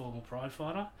Gracie, former Pride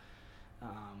fighter.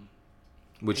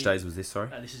 Which days was this? Sorry.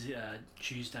 This is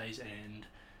Tuesdays and.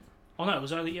 Oh no, it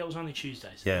was only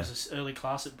Tuesdays. Yeah. It was an early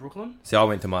class at Brooklyn. See, I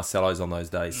went to Marcelo's on those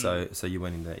days, so you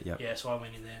went in there. Yeah. Yeah, so I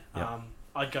went in there. Yep.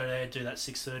 I'd go there, do that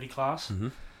 6:30 class,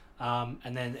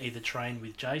 and then either train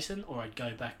with Jason or I'd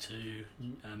go back to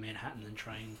Manhattan and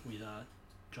train with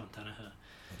John Danaher.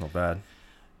 Not bad.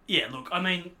 Yeah, look, I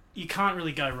mean, you can't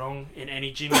really go wrong in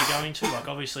any gym you're going to. Like,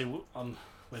 obviously,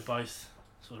 we're both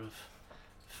sort of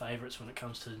favourites when it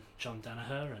comes to John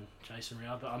Danaher and Jason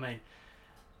Rao, but I mean,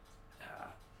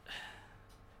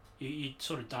 you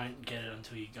sort of don't get it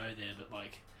until you go there. But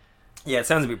like, yeah, it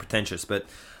sounds a bit pretentious, but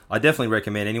I definitely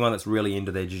recommend anyone that's really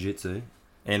into their jiu-jitsu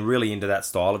and really into that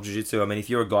style of jiu-jitsu. I mean, if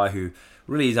you're a guy who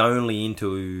really is only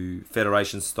into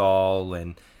federation style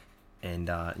and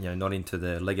not into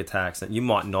the leg attacks, you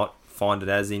might not find it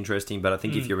as interesting. But I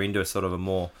think if you're into a sort of a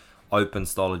more open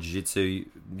style of jiu-jitsu,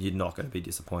 you're not going to be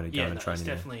disappointed going and training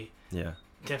there.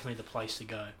 Definitely the place to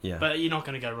go. Yeah. But you're not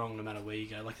going to go wrong no matter where you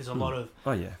go. Like, there's a lot of...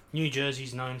 New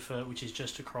Jersey's known for, which is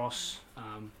just across,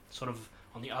 sort of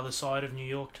on the other side of New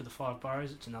York to the Five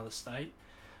Boroughs. It's another state.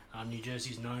 New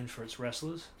Jersey's known for its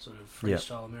wrestlers, sort of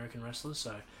freestyle American wrestlers.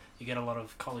 So you get a lot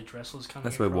of college wrestlers coming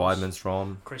That's across. where Weidman's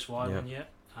from. Chris Weidman,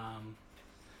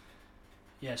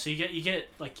 so you get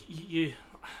like,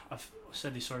 I've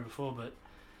said this story before, but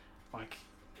like,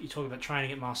 you talk about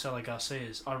training at Marcelo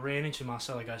Garcia's. I ran into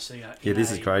Marcelo Garcia.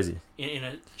 This is crazy. In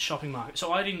a shopping market.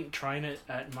 So I didn't train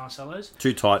at Marcelo's.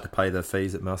 Too tight to pay the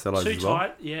fees at Marcelo's as well.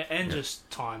 Too tight, and just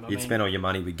time. You'd spend all your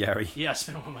money with Gary. Yeah, I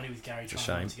spent all my money with Gary. It's a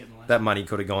shame. To get my lesson. That money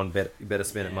could have gone better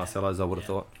spent at Marcelo's, I would have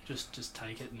thought. Just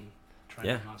take it and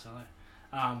train at Marcelo.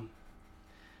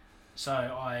 So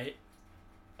I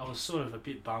was sort of a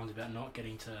bit bummed about not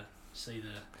getting to see the...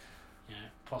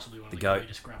 possibly one of the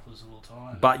greatest grapplers of all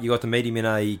time. But you got to meet him in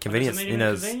a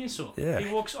convenience store. Yeah.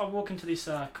 I walk into this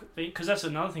because that's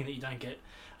another thing that you don't get.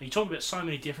 You talk about so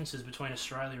many differences between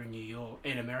Australia and New York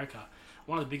and America.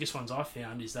 One of the biggest ones I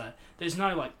found is that there's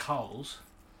no like Coles.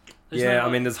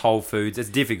 There's Whole Foods. It's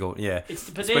difficult. Yeah,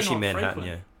 especially in Manhattan.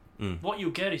 Frequent. Yeah. What you'll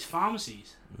get is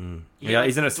pharmacies.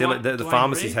 Isn't it silly? The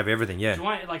pharmacies have everything. Yeah,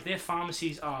 their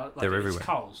pharmacies are like, they're everywhere. It's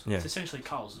Coles. Yeah. It's essentially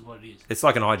Coles is what it is. It's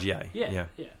like an IGA. Yeah.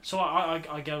 So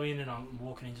I go in and I'm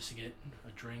walking in just to get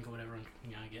a drink or whatever I'm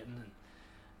getting, and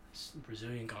this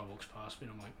Brazilian guy walks past me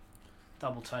and I'm like,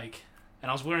 double take. And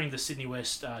I was wearing the Sydney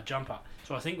West jumper,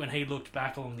 so I think when he looked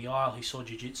back along the aisle, he saw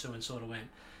jiu-jitsu and sort of went,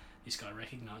 "This guy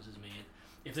recognises me." And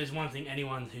if there's one thing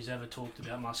anyone who's ever talked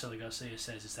about Marcelo Garcia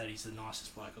says, is that he's the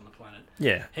nicest bloke on the planet.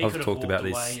 Yeah, he I've could have talked walked about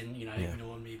away this. And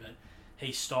ignored me, but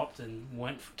he stopped and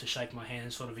went to shake my hand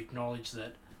and sort of acknowledged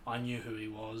that I knew who he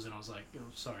was, and I was like, "Oh,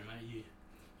 sorry, mate,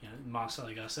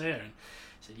 Marcelo Garcia," and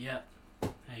he said, "Yeah,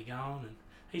 how you going?" And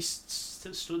he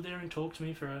stood there and talked to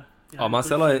me for a.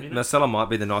 Marcelo might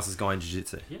be the nicest guy in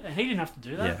jiu-jitsu. Yeah, and he didn't have to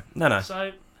do that. Yeah, no.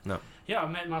 So I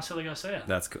met Marcelo Garcia.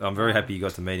 I'm very happy you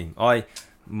got to meet him.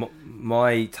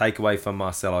 My takeaway from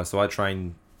Marcelo, so I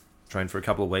trained for a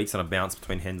couple of weeks and I bounced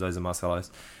between Henzo's and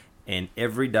Marcelo's, and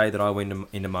every day that I went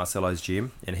into Marcelo's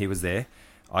gym and he was there,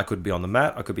 I could be on the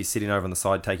mat, I could be sitting over on the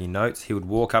side taking notes. He would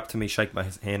walk up to me, shake my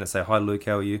hand and say, "Hi Luke,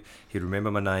 how are you?" He'd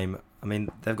remember my name. I mean,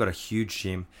 they've got a huge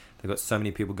gym, they've got so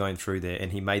many people going through there,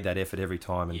 and he made that effort every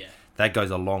time, and that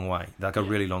goes a long way, like a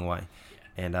really long way.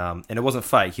 And it wasn't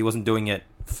fake. He wasn't doing it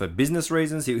for business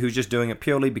reasons. He was just doing it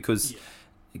purely because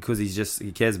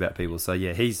he cares about people. So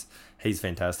he's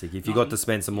fantastic. If you got to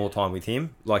spend some more time with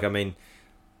him,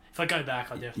 if I go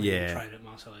back, I definitely will train at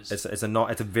Marcelo's. It's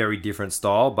a very different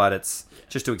style, but it's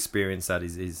just to experience that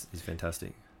is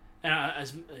fantastic. And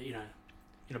as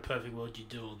in a perfect world, you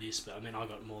do all this, but I mean, I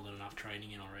got more than enough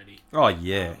training in already. Oh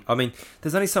yeah, I mean,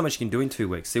 there's only so much you can do in 2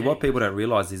 weeks. See, what people don't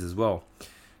realise is as well.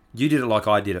 You did it like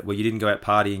I did it, where you didn't go out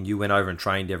partying, you went over and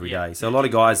trained every day. So a lot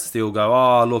of guys still go,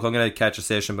 "Oh, look, I'm going to catch a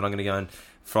session, but I'm going to go on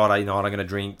Friday night, I'm going to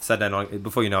drink, Saturday night."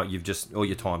 Before you know it, all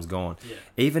your time's gone. Yeah.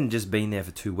 Even just being there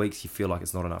for 2 weeks, you feel like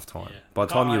it's not enough time. Yeah. By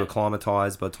the time you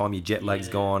acclimatise, by the time your jet lag's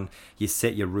gone, you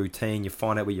set your routine, you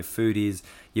find out where your food is.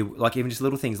 You even just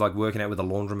little things like working out where the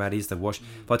laundromat is to wash.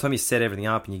 By the time you set everything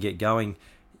up and you get going,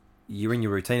 you're in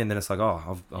your routine, and then it's like,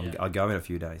 I'll go in a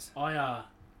few days. I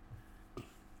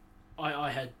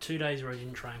had 2 days where I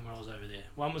didn't train when I was over there.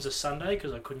 One was a Sunday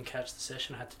because I couldn't catch the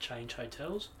session. I had to change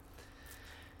hotels.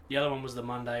 The other one was the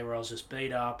Monday where I was just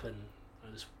beat up and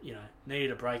I just,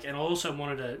 needed a break. And I also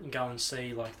wanted to go and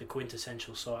see like the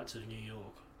quintessential sights of New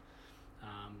York.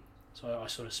 So I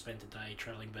sort of spent a day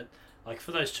travelling. But like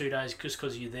for those 2 days, just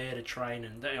because you're there to train,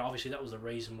 and obviously that was the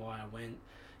reason why I went,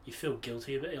 you feel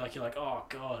guilty a bit. Like you're like, oh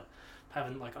God, I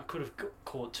could have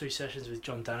caught 2 sessions with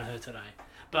John Danaher today.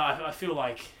 But I feel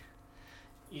like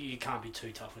you can't be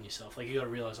too tough on yourself. Like you got to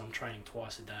realise I'm training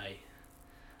twice a day.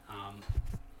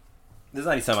 There's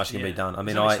only so much can be done. I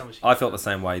mean, I felt the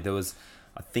same way.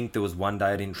 I think there was one day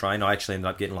I didn't train. I actually ended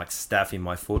up getting like staph in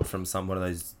my foot from one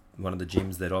of the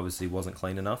gyms that obviously wasn't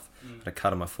clean enough. I had a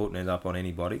cut on my foot and ended up on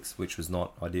antibiotics, which was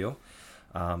not ideal.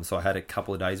 So I had a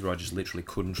couple of days where I just literally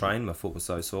couldn't train. My foot was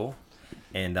so sore,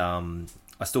 and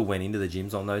I still went into the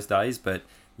gyms on those days, but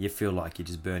you feel like you're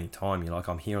just burning time. You're like,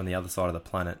 I'm here on the other side of the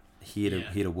planet. here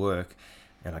to work,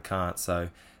 and I can't. So,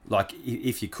 like,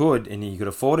 if you could and you could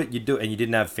afford it, you'd do it. And you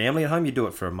didn't have family at home, you'd do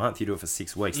it for a month. You do it for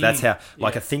 6 weeks. That's how.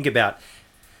 Like, I think about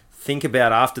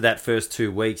after that first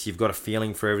 2 weeks, you've got a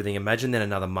feeling for everything. Imagine then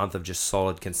another month of just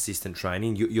solid, consistent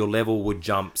training. Your level would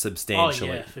jump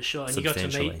substantially. Oh yeah, for sure. And you got to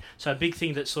meet. So a big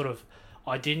thing that sort of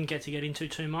I didn't get to get into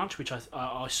too much, which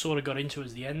I sort of got into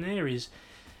as the end there, is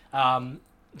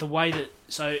the way that,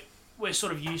 so we're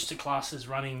sort of used to classes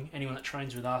running. Anyone that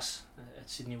trains with us at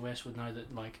Sydney West would know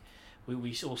that, like,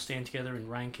 we all stand together in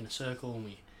rank in a circle, and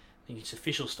I think it's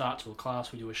official start to a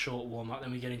class. We do a short warm up,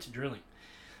 then we get into drilling.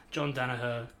 John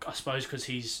Danaher, I suppose because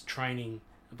he's training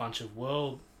a bunch of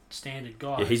world standard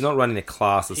guys. Yeah, he's not running a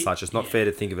class as such. It's not fair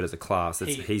to think of it as a class.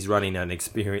 He's running an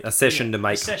experience, a session to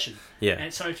make. A session. Yeah.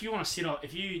 And so if you want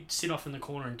to sit off in the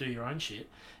corner and do your own shit,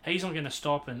 he's not going to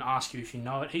stop and ask you if you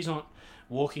know it. He's not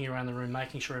walking around the room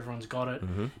making sure everyone's got it.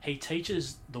 Mm-hmm. He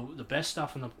teaches the best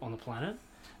stuff on the planet,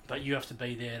 but you have to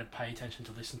be there to pay attention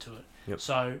to listen to it. Yep.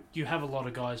 So you have a lot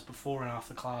of guys before and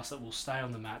after class that will stay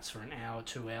on the mats for an hour,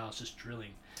 2 hours just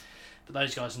drilling. But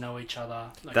those guys know each other.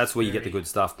 Like, that's where you get the good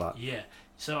stuff, but... Yeah.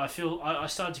 So I feel... I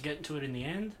started to get into it in the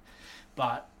end,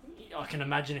 but I can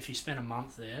imagine if you spent a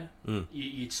month there,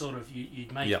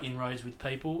 you'd make inroads with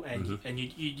people, and and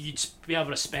you'd be able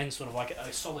to spend sort of like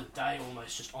a solid day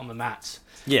almost just on the mats.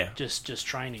 Yeah. Just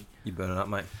training. You burn it up,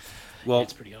 mate. Well,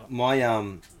 it's pretty hot.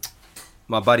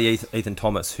 My buddy Ethan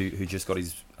Thomas, who just got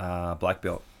his black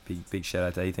belt, big shout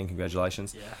out to Ethan,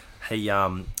 congratulations. Yeah.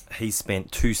 He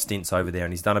spent 2 stints over there,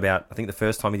 and he's done about, I think the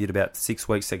first time he did about 6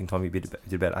 weeks, second time he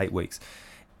did about 8 weeks.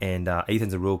 And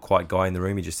Ethan's a real quiet guy in the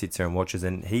room. He just sits there and watches,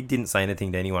 and he didn't say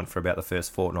anything to anyone for about the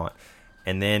first fortnight.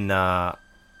 And then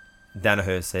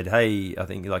Danaher said, "Hey, I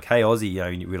think like, hey Aussie,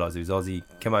 you realise he was Aussie,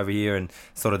 come over here," and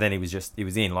sort of then he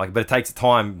was in. Like, but it takes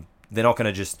time. They're not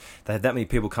going to they have that many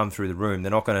people come through the room.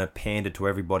 They're not going to pander to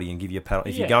everybody and give you a paddle.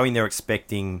 If you're going there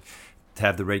expecting to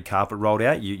have the red carpet rolled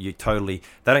out, you totally,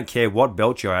 they don't care what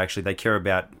belt you're actually, they care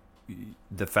about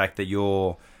the fact that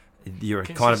you're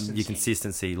kind of your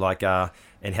consistency, like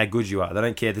and how good you are. They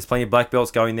don't care. There's plenty of black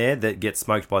belts going there that get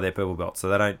smoked by their purple belts, so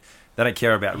they don't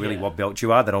care about really what belt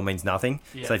you are. That all means nothing.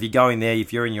 Yeah. So if you're going there,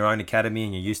 if you're in your own academy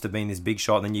and you're used to being this big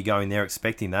shot, and then you go in there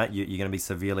expecting that, you're going to be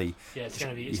severely... Yeah, it's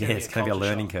going to be a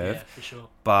learning curve. Yeah, for sure.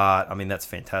 But, I mean, that's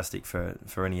fantastic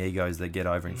for any egos that get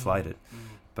overinflated.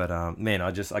 But, man,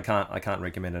 I can't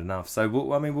recommend it enough. So,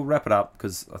 we'll wrap it up,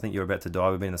 because I think you're about to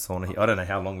die. We've been in the sauna here. I don't know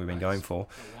how long we've been going for.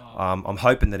 I'm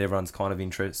hoping that everyone's kind of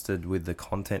interested with the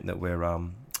content that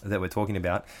we're talking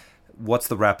about. What's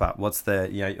the wrap up? What's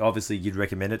the, obviously you'd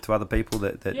recommend it to other people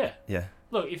that yeah.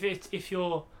 Look, if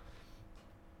you're,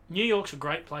 New York's a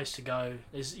great place to go.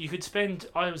 You could spend,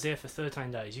 I was there for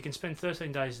 13 days. You can spend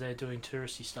 13 days there doing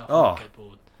touristy stuff on the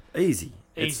skateboard. Easy.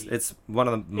 It's one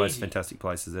of the most fantastic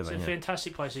places ever. It's a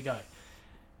fantastic place to go.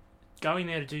 Going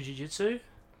there to do jiu-jitsu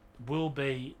will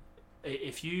be,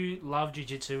 if you love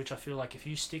jiu-jitsu, which I feel like if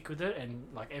you stick with it and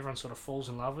like everyone sort of falls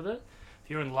in love with it, if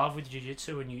you're in love with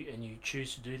jiu-jitsu and you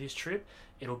choose to do this trip,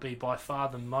 it'll be by far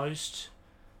the most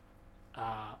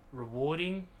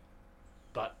rewarding,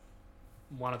 but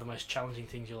one of the most challenging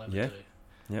things you'll ever do.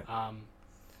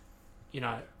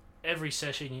 Yeah. Every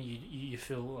session you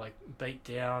feel like beat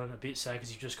down and a bit sad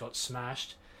because you've just got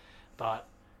smashed, but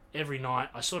every night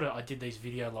I did these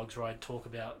video logs where I'd talk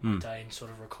about the day and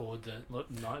sort of record the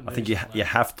night. I think you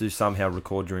have to somehow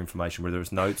record your information, whether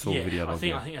it's notes or video logs.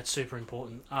 I think that's super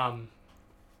important.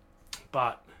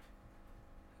 But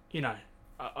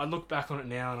I look back on it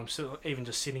now, and I'm still, even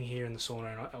just sitting here in the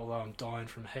sauna, and although I'm dying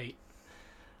from heat,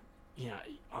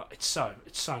 it's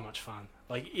so much fun.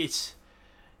 Like, it's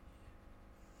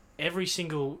every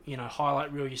single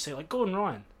highlight reel you see. Like Gordon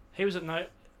Ryan, he was at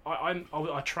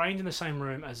I trained in the same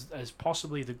room as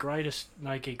possibly the greatest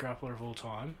no-gi grappler of all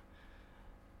time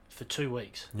for 2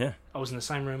 weeks. Yeah, I was in the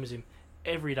same room as him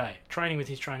every day, training with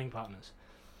his training partners.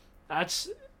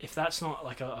 If that's not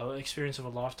like a experience of a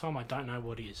lifetime, I don't know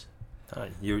what is.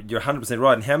 You're 100%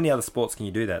 right. And how many other sports can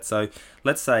you do that? So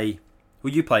let's say,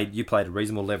 well, you played a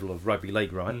reasonable level of rugby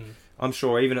league, right? I'm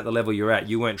sure even at the level you're at,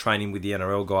 you weren't training with the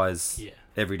NRL guys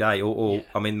every day. Or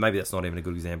I mean, maybe that's not even a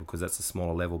good example because that's a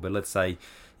smaller level. But let's say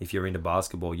if you're into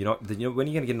basketball, when are you going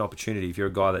to get an opportunity if you're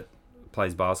a guy that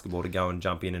plays basketball to go and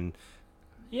jump in and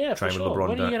train with LeBron?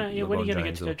 When are you going to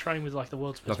get to go train with like the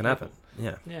world's best? Not going to happen.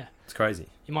 Yeah, it's crazy.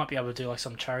 You might be able to do like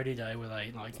some charity day where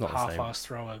they like half-ass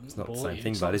throw a it's not ball. The same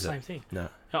thing, it's but not is the it? same thing. No.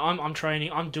 I'm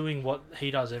training. I'm doing what he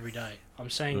does every day. I'm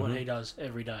saying what he does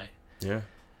every day. Yeah.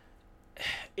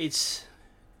 It's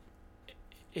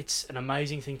an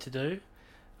amazing thing to do.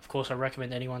 Of course, I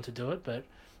recommend anyone to do it, but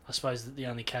I suppose that the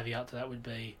only caveat to that would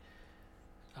be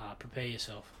prepare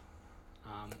yourself.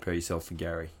 Prepare yourself for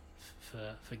Gary.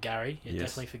 For Gary, yeah, Yes.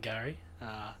 definitely for Gary.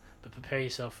 But prepare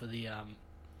yourself for the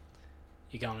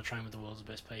you're going to train with the world's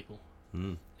best people,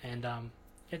 Mm. and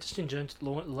just enjoy,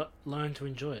 learn to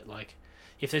enjoy it. Like,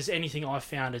 if there's anything I've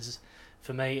found is,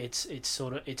 for me, it's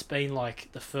been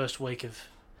like the first week of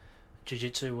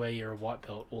jiu-jitsu where you're a white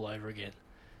belt all over again,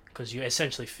 because you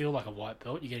essentially feel like a white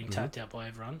belt. You're getting tapped out by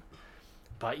everyone,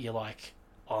 but you're like,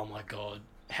 oh my god,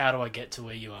 how do I get to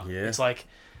where you are? Yeah. It's like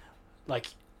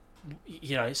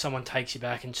you know, someone takes you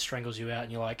back and strangles you out,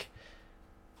 and you're like,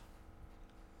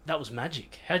 that was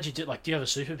magic. How'd you do? Like, do you have a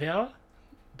superpower?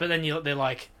 But then they're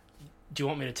like, do you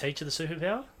want me to teach you the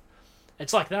superpower?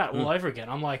 It's like that all over again.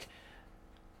 I'm like,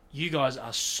 you guys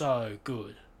are so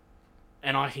good,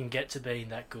 and I can get to being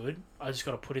that good. I just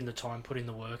got to put in the time, put in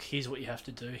the work. Here's what you have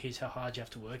to do. Here's how hard you have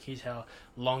to work. Here's how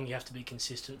long you have to be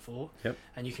consistent for. Yep.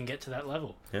 And you can get to that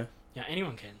level. Yeah. Yeah,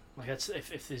 anyone can. Like, that's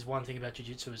if there's one thing about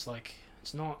jiu-jitsu, is like,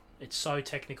 it's so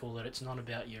technical that it's not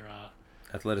about your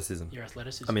Athleticism.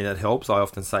 athleticism. I mean, that helps. I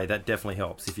often say that definitely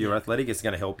helps. If you're athletic, it's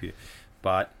going to help you,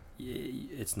 but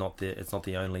it's not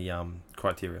the only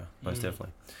criteria. Most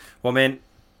definitely. Well, man,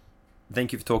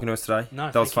 thank you for talking to us today.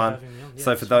 No, that was fun. thank you for having me on. Yeah,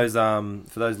 So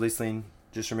for those listening,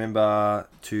 just remember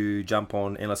to jump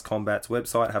on Endless Combat's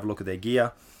website, have a look at their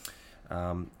gear.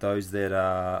 Those that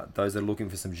are looking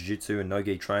for some jiu-jitsu and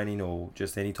no-gi training, or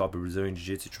just any type of Brazilian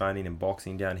jiu-jitsu training and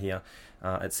boxing down here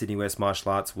at Sydney West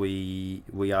Martial Arts, we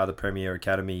are the premier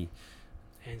academy,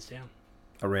 hands down,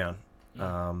 around.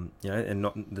 And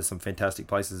there's some fantastic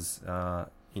places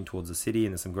in towards the city,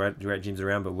 and there's some great gyms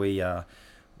around, but we're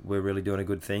really doing a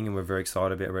good thing, and we're very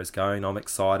excited about where it's going. I'm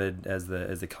excited as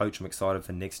the coach. I'm excited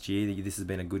for next year. This has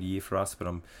been a good year for us, but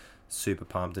I'm super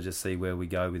pumped to just see where we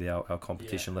go with our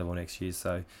competition level next year.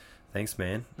 So thanks,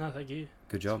 man. No, thank you.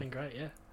 Good job. It's been great, yeah.